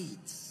have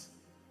needs,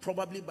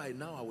 probably by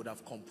now I would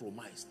have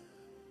compromised.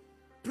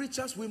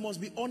 Preachers, we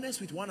must be honest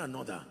with one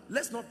another.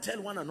 Let's not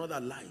tell one another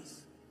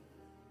lies.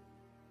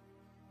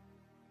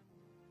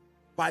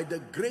 By the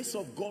grace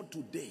of God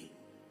today,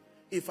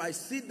 if I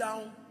sit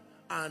down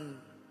and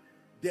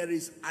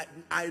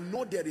I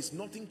know there is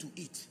nothing to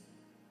eat,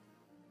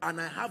 and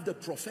I have the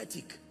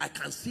prophetic, I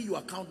can see your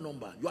account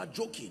number. You are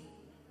joking.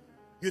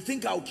 You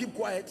think I'll keep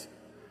quiet?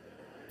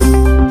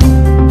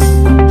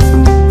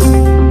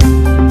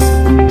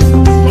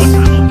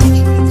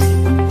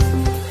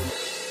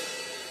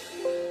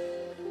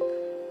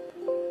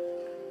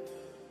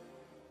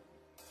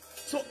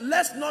 So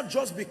let's not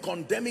just be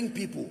condemning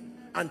people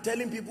and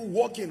telling people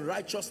walk in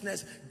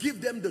righteousness.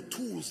 Give them the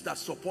tools that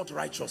support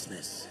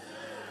righteousness.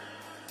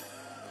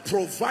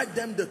 Provide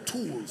them the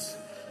tools.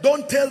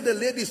 Don't tell the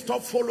lady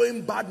stop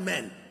following bad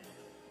men.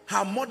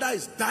 Her mother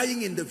is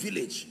dying in the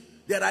village.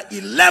 There are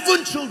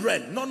 11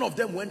 children. None of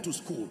them went to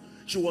school.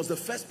 She was the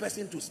first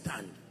person to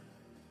stand.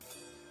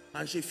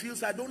 And she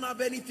feels, I don't have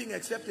anything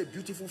except a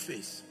beautiful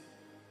face.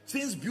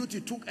 Since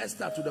beauty took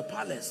Esther to the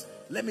palace,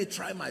 let me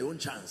try my own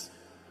chance.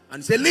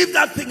 And say, leave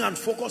that thing and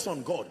focus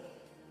on God.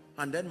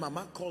 And then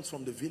Mama calls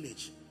from the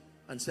village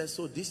and says,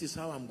 so this is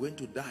how I'm going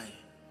to die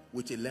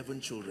with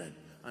 11 children.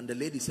 And the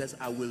lady says,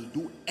 I will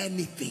do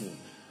anything.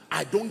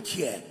 I don't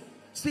care.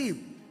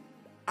 See,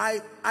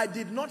 I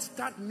did not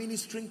start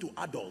ministering to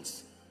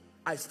adults.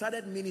 I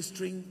started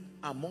ministering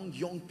among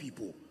young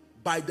people.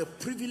 By the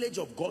privilege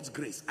of God's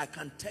grace, I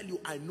can tell you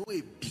I know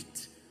a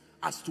bit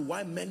as to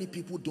why many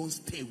people don't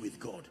stay with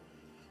God.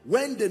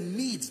 When the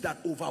needs that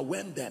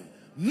overwhelm them,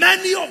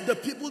 many of the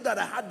people that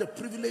I had the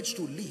privilege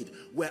to lead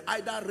were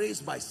either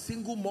raised by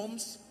single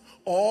moms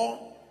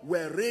or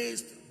were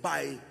raised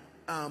by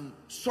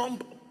some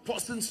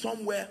person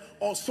somewhere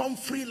or some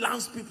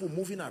freelance people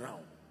moving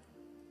around.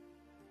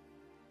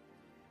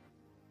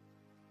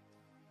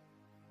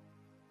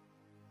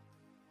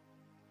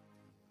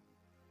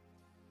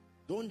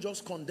 Don't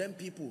just condemn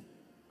people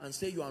and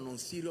say you are an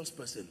unserious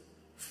person.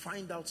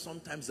 Find out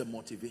sometimes the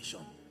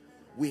motivation.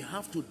 We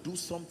have to do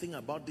something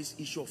about this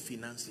issue of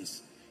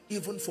finances,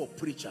 even for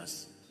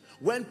preachers.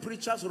 When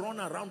preachers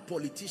run around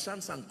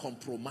politicians and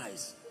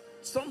compromise,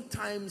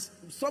 sometimes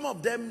some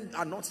of them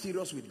are not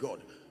serious with God,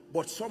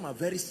 but some are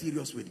very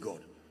serious with God.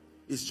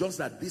 It's just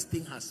that this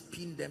thing has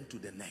pinned them to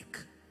the neck.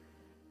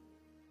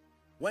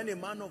 When a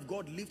man of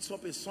God lifts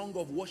up a song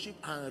of worship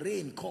and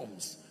rain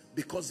comes,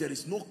 because there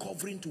is no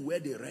covering to where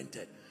they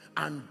rented,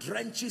 and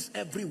drenches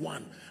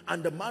everyone,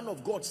 and the man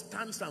of God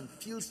stands and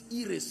feels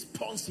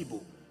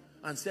irresponsible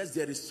and says,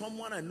 there is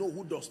someone I know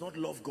who does not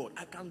love God.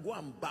 I can go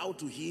and bow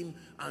to him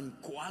and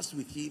coerce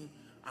with him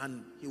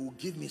and he will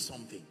give me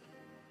something.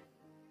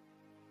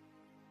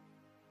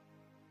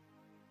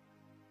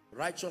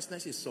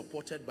 Righteousness is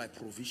supported by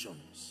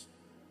provisions.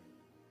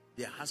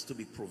 There has to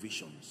be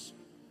provisions.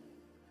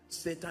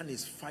 Satan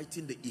is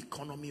fighting the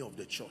economy of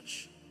the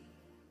church.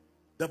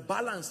 The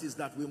balance is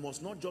that we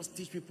must not just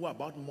teach people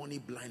about money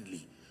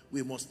blindly.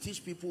 We must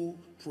teach people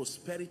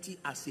prosperity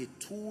as a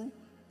tool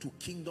to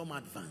kingdom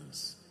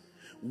advance.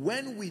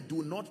 When we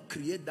do not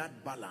create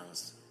that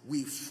balance,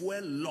 we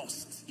fuel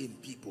lust in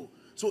people.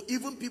 So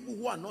even people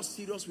who are not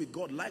serious with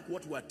God like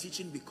what we are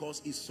teaching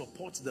because it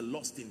supports the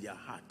lust in their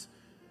heart.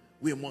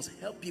 We must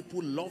help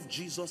people love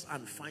Jesus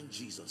and find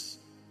Jesus.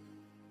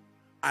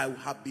 I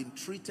have been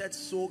treated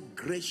so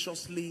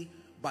graciously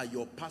by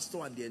your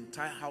pastor and the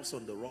entire house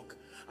on the rock.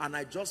 And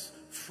I just,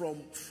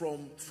 from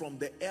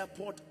the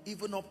airport,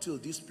 even up till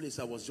this place,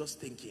 I was just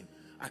thinking,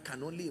 I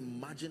can only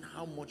imagine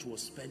how much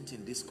was spent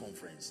in this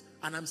conference.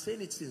 And I'm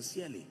saying it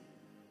sincerely.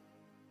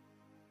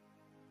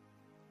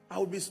 I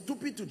would be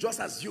stupid to just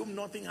assume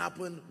nothing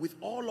happened with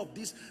all of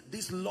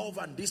this love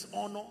and this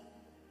honor.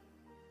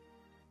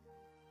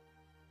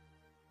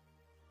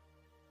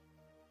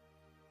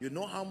 You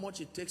know how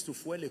much it takes to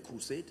fuel a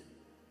crusade?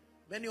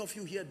 Many of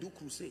you here do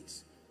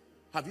crusades.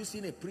 Have you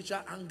seen a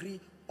preacher angry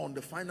on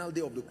the final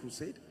day of the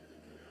crusade?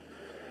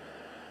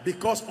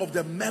 Because of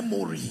the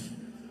memory.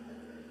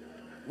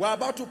 We're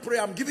about to pray.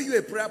 I'm giving you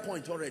a prayer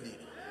point already.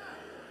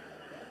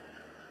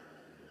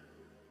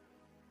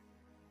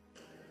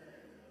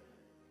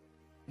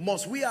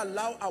 Must we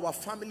allow our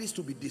families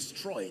to be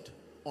destroyed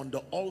on the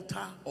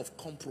altar of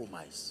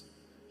compromise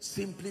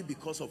simply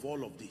because of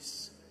all of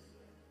this?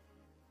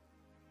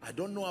 I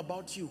don't know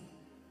about you,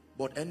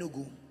 but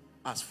Enugu,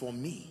 as for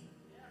me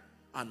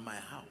and my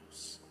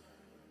house,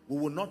 we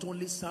will not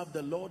only serve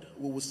the Lord,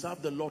 we will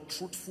serve the Lord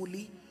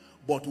truthfully,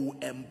 but we will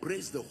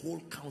embrace the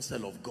whole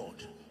counsel of God.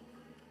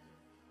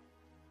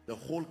 The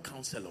whole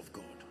counsel of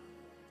God.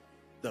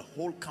 The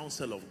whole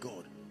counsel of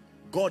God.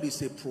 God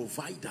is a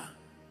provider.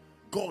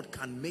 God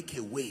can make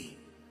a way.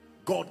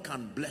 God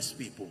can bless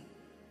people.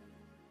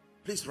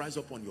 Please rise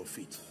up on your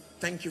feet.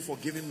 Thank you for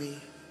giving me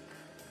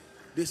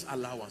this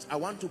allowance. I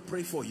want to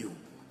pray for you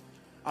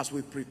as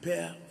we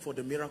prepare for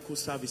the miracle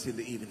service in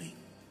the evening.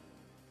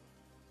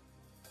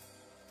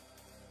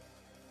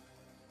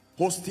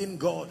 Hosting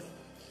God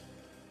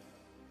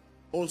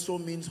also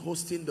means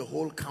hosting the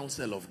whole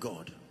counsel of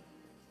God.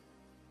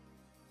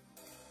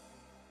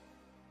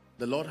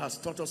 The Lord has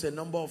taught us a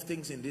number of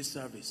things in this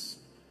service.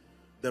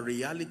 The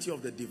reality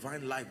of the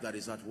divine life that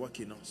is at work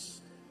in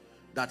us,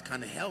 that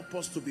can help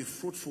us to be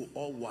fruitful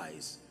all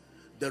wise.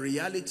 the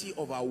reality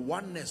of our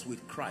oneness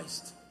with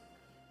Christ.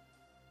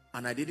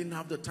 And I didn't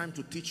have the time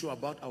to teach you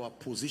about our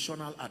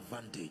positional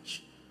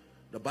advantage.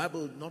 The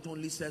Bible not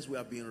only says we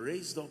have been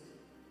raised up,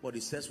 but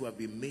it says we have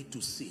been made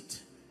to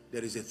sit.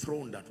 There is a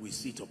throne that we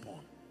sit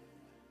upon,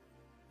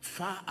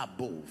 far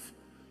above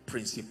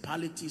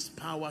principalities,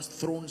 powers,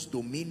 thrones,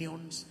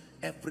 dominions,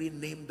 every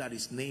name that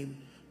is named,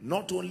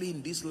 not only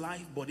in this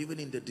life, but even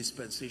in the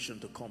dispensation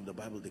to come, the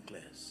Bible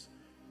declares.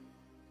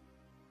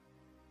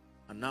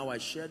 And now I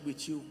shared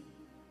with you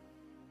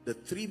the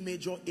three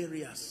major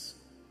areas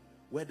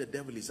where the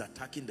devil is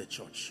attacking the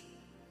church.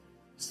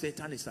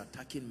 Satan is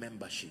attacking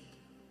membership.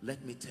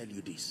 Let me tell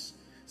you this.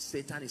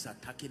 Satan is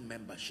attacking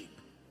membership.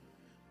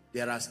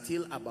 There are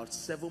still about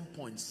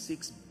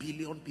 7.6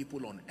 billion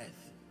people on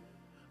earth.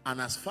 And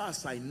as far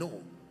as I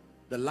know,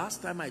 the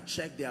last time I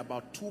checked, there are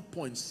about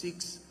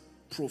 2.6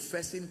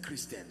 professing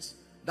Christians.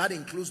 That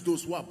includes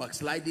those who are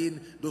backsliding,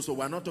 those who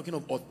are not talking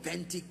of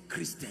authentic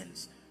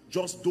Christians,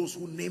 just those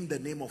who name the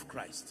name of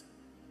Christ.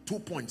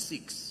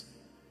 2.6.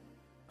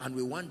 And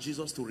we want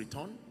Jesus to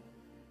return.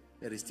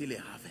 There is still a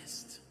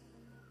harvest.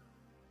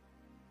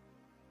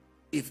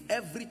 If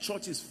every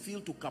church is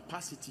filled to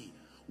capacity,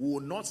 we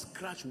will not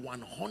scratch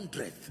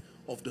 1/100th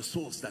of the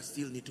souls that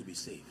still need to be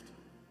saved.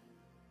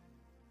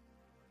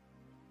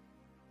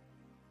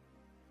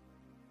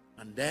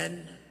 And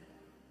then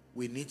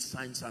we need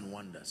signs and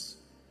wonders.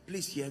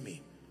 Please hear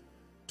me.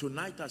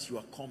 Tonight as you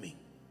are coming,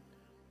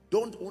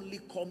 don't only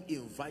come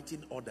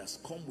inviting others,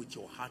 come with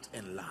your heart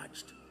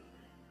enlarged.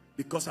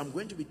 Because I'm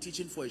going to be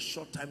teaching for a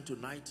short time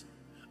tonight,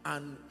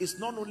 and it's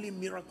not only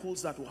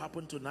miracles that will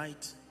happen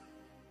tonight,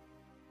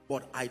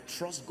 but I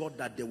trust God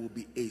that there will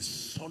be a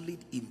solid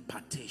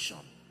impartation,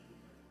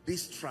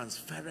 this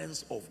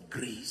transference of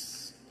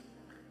grace,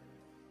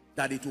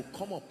 that it will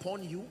come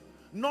upon you,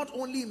 not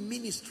only in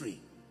ministry,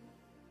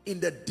 in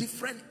the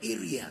different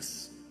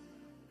areas.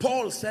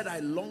 Paul said, I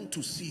long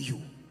to see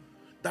you,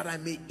 that I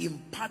may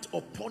impart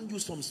upon you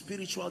some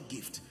spiritual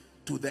gift,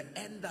 to the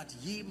end that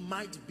ye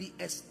might be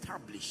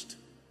established.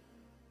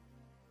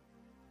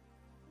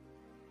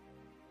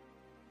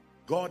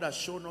 God has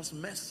shown us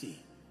mercy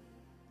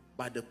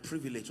by the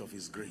privilege of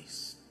his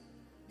grace.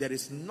 There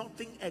is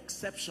nothing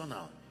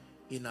exceptional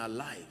in our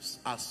lives.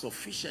 Our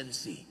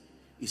sufficiency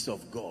is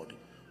of God,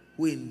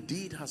 who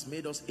indeed has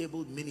made us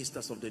able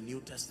ministers of the New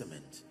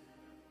Testament,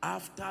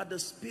 after the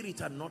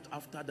spirit and not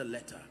after the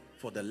letter.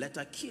 For the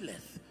letter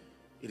killeth,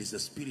 it is the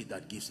spirit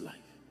that gives life.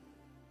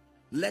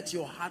 Let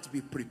your heart be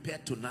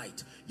prepared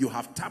tonight. You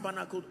have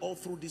tabernacled all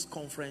through this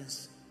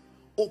conference.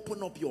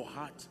 Open up your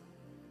heart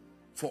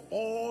for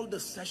all the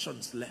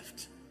sessions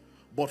left.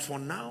 But for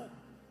now,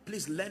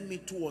 please lend me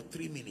 2 or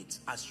 3 minutes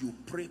as you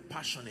pray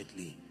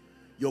passionately.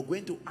 You're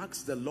going to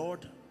ask the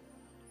Lord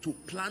to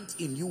plant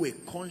in you a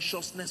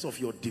consciousness of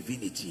your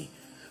divinity.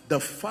 The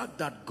fact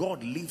that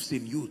God lives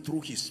in you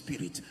through his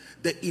spirit.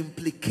 The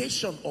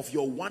implication of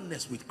your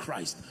oneness with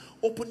Christ.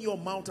 Open your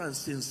mouth and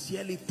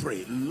sincerely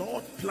pray.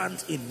 Lord,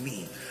 plant in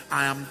me.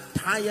 I am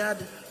tired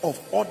of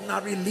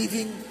ordinary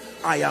living.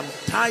 I am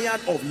tired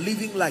of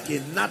living like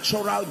a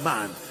natural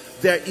man.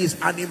 There is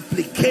an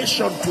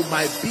implication to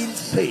my being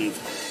saved.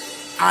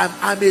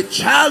 I'm a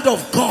child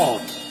of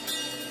God.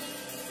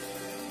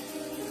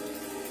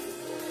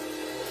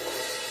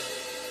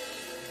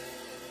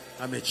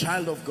 I'm a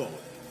child of God.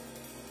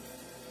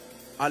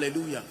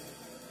 Hallelujah.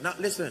 Now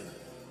listen,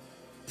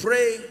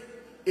 pray.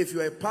 If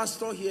you're a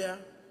pastor here,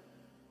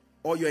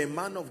 or you're a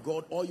man of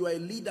God, or you are a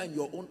leader in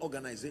your own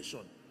organization,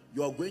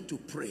 you are going to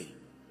pray,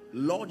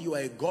 Lord, you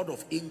are a God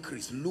of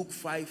increase. Luke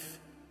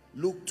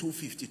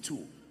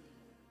 2:52.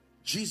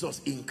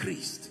 Jesus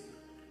increased.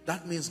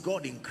 That means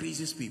God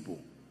increases people.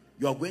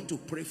 You are going to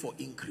pray for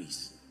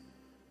increase.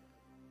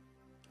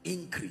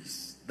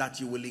 Increase.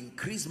 That you will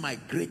increase my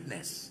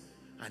greatness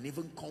and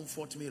even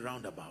comfort me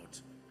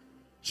roundabout.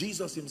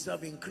 Jesus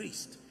himself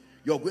increased.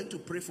 You're going to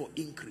pray for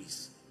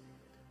increase.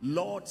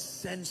 Lord,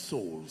 send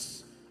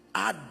souls.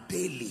 Add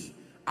daily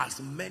as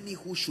many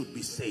who should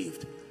be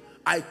saved.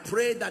 I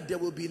pray that there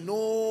will be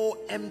no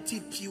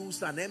empty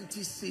pews and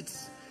empty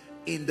seats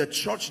in the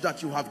church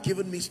that you have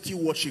given me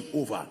stewardship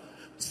over.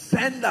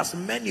 Send as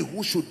many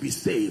who should be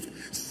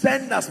saved.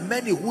 Send as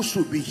many who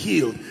should be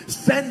healed.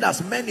 Send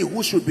as many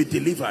who should be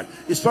delivered.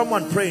 Is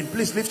someone praying?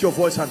 Please lift your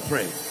voice and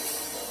pray.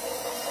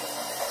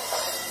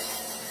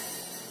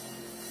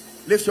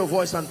 Lift your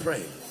voice and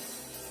pray.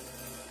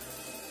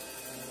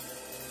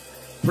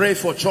 Pray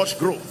for church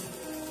growth.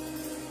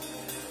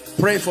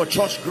 Pray for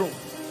church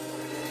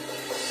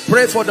growth.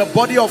 Pray for the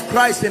body of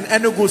Christ in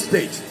Enugu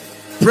State.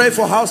 Pray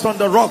for House on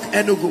the Rock,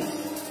 Enugu.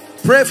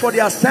 Pray for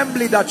the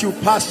assembly that you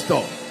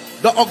pastor,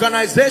 the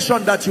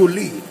organization that you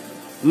lead.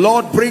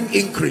 Lord, bring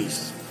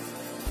increase.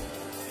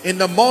 In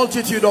the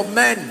multitude of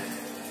men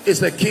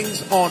is a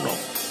king's honor.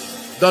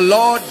 The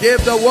Lord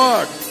gave the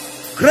word.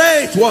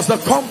 Great was the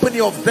company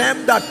of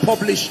them that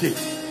published it.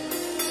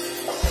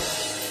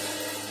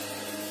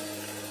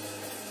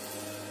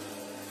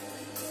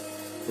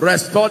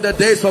 Restore the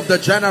days of the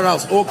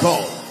generals, O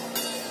God,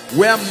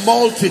 where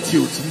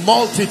multitudes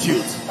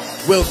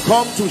will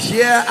come to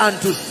hear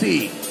and to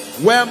see.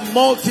 Where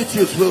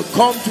multitudes will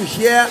come to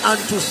hear and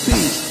to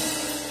see.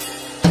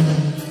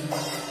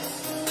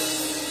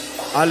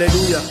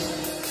 Hallelujah.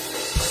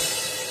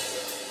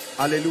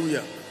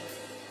 Hallelujah.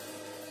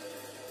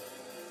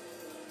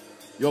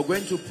 You're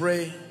going to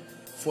pray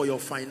for your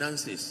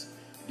finances.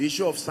 The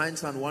issue of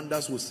signs and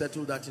wonders will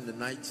settle that in the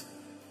night.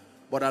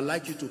 But I'd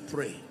like you to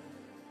pray.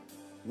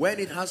 When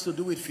it has to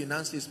do with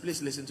finances,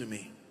 please listen to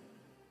me.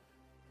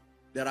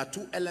 There are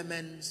two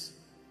elements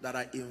that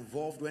are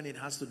involved when it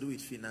has to do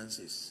with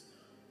finances.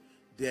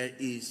 There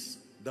is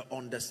the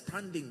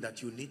understanding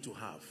that you need to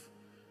have.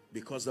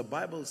 Because the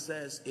Bible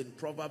says in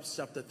Proverbs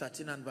chapter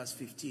 13 and verse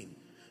 15,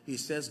 it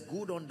says,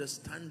 good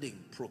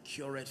understanding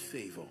procureth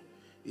favor.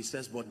 It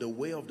says, but the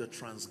way of the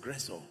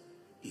transgressor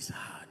is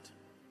hard.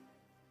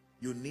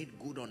 You need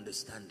good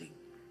understanding.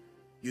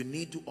 You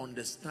need to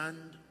understand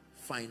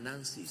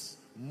finances.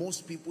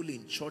 Most people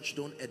in church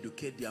don't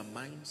educate their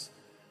minds.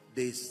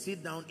 They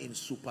sit down in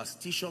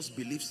superstitious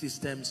belief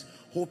systems,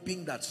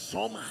 hoping that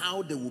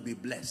somehow they will be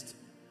blessed.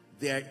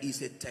 There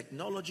is a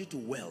technology to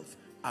wealth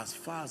as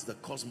far as the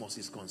cosmos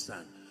is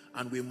concerned,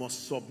 and we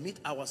must submit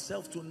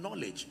ourselves to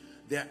knowledge.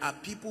 There are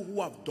people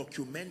who have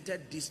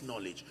documented this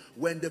knowledge.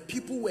 When the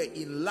people were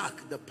in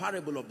lack, the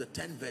parable of the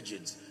 10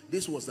 virgins,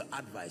 this was the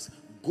advice: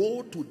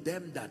 go to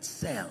them that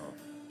sell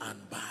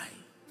and buy.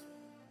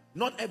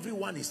 Not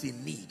everyone is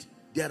in need.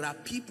 There are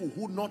people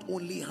who not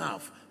only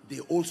have, they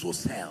also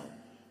sell.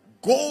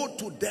 Go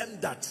to them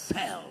that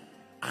sell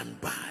and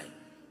buy.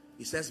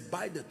 He says,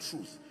 buy the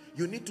truth.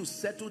 You need to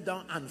settle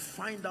down and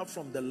find out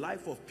from the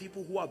life of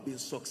people who have been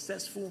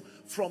successful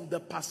from the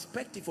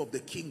perspective of the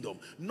kingdom.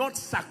 Not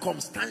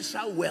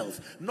circumstantial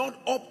wealth, not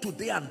up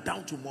today and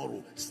down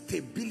tomorrow.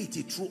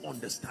 Stability through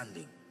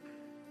understanding.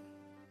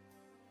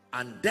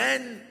 And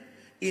then,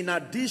 in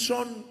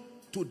addition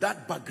to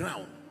that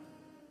background,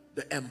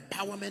 the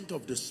empowerment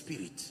of the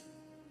Spirit.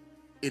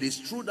 It is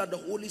true that the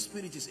Holy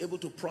Spirit is able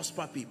to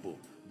prosper people,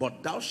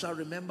 but thou shalt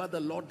remember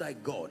the Lord thy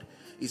God.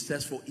 It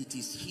says, for it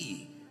is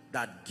he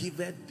that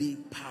giveth thee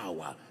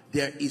power.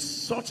 There is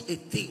such a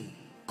thing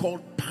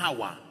called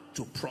power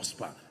to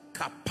prosper.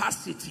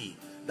 Capacity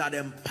that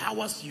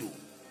empowers you.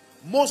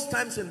 Most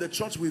times in the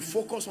church we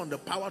focus on the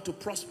power to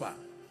prosper.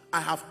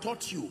 I have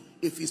taught you,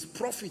 if it's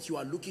profit you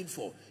are looking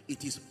for,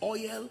 it is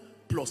oil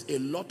plus a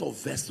lot of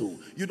vessel.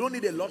 You don't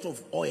need a lot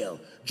of oil.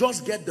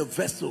 Just get the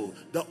vessel.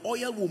 The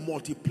oil will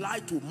multiply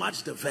to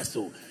match the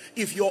vessel.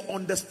 If your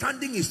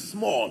understanding is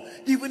small,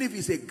 even if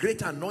it's a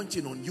great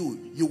anointing on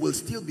you, you will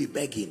still be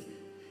begging.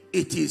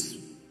 It is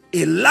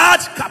a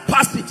large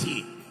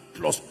capacity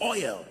plus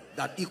oil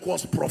that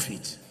equals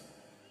profit.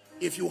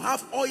 If you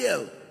have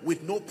oil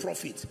with no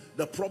profit,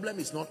 the problem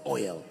is not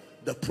oil.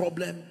 The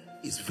problem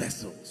is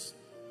vessels.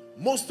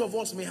 Most of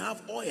us may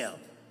have oil,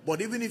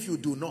 but even if you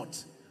do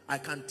not, I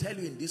can tell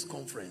you in this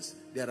conference,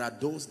 there are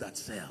those that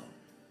sell.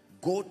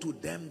 Go to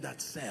them that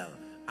sell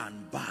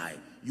and buy.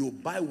 You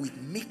buy with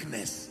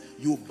meekness.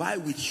 You buy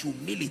with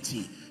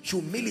humility.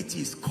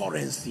 Humility is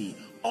currency.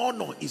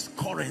 Honor is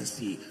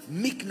currency.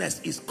 Meekness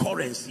is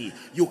currency.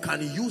 You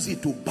can use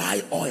it to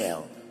buy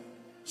oil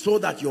so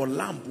that your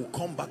lamp will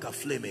come back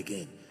aflame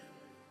again.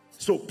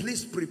 So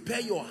please prepare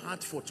your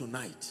heart for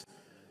tonight.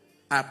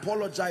 I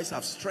apologize.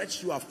 I've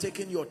stretched you. I've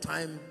taken your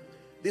time.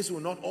 This will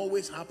not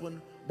always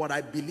happen. But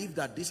I believe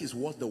that this is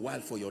worth the while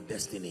for your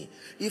destiny.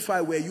 If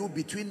I were you,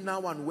 between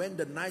now and when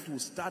the night will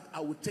start, I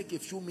would take a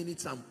few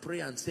minutes and pray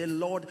and say,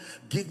 Lord,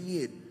 give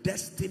me a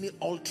destiny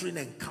altering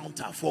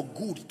encounter for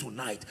good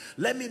tonight.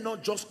 Let me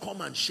not just come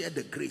and share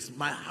the grace.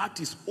 My heart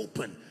is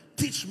open.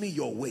 Teach me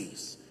your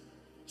ways.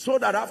 So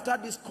that after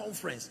this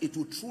conference, it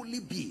will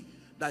truly be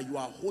that you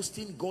are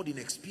hosting God in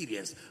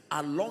experience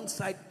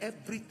alongside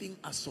everything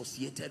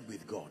associated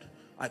with God.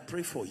 I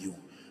pray for you.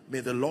 May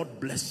the Lord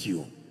bless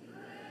you.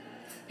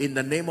 In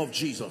the name of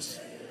Jesus.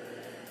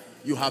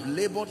 You have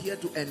labored here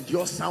to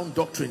endure sound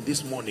doctrine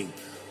this morning.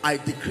 I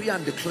decree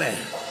and declare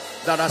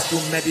that as you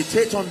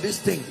meditate on these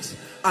things,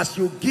 as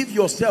you give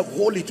yourself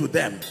wholly to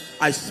them,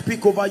 I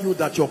speak over you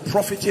that your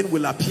profiting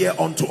will appear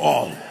unto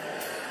all.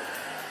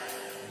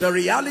 The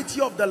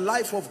reality of the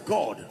life of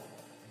God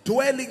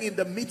dwelling in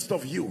the midst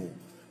of you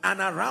and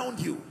around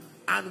you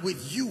and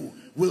with you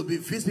will be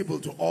visible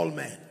to all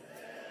men.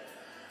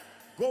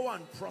 Go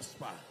and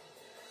prosper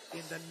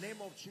in the name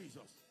of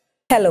Jesus.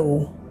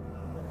 Hello.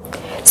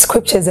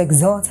 Scriptures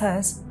exhort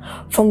us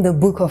from the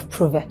book of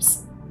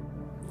Proverbs.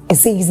 It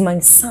says, my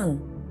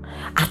son,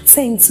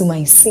 attend to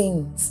my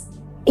sayings,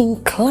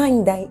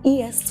 incline thy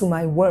ears to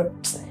my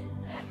words,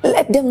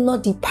 let them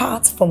not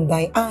depart from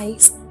thy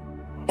eyes,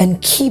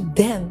 and keep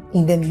them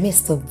in the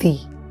midst of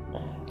thee.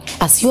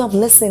 As you have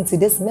listened to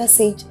this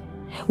message,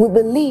 we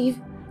believe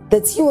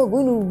that you are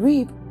going to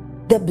reap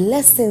the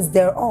blessings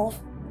thereof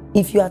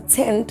if you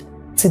attend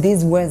to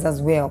these words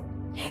as well.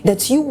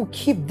 That you will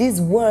keep these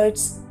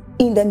words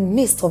in the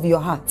midst of your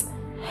heart.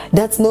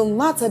 That no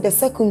matter the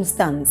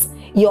circumstance,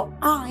 your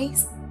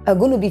eyes are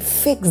going to be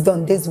fixed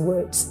on these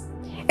words.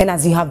 And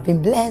as you have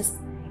been blessed,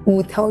 we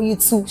will tell you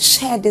to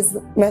share this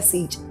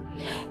message.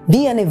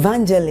 Be an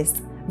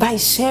evangelist. by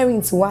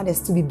sharing to others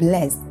to be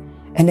blessed.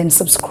 And then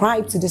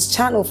subscribe to this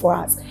channel for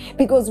us,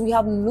 because we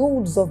have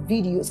loads of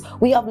videos,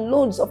 we have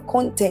loads of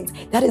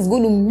content that is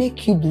going to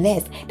make you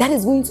blessed, that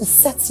is going to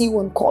set you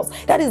on course,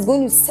 that is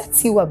going to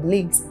set you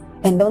ablaze.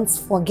 And don't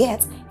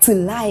forget to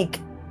like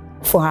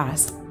for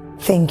us.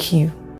 Thank you.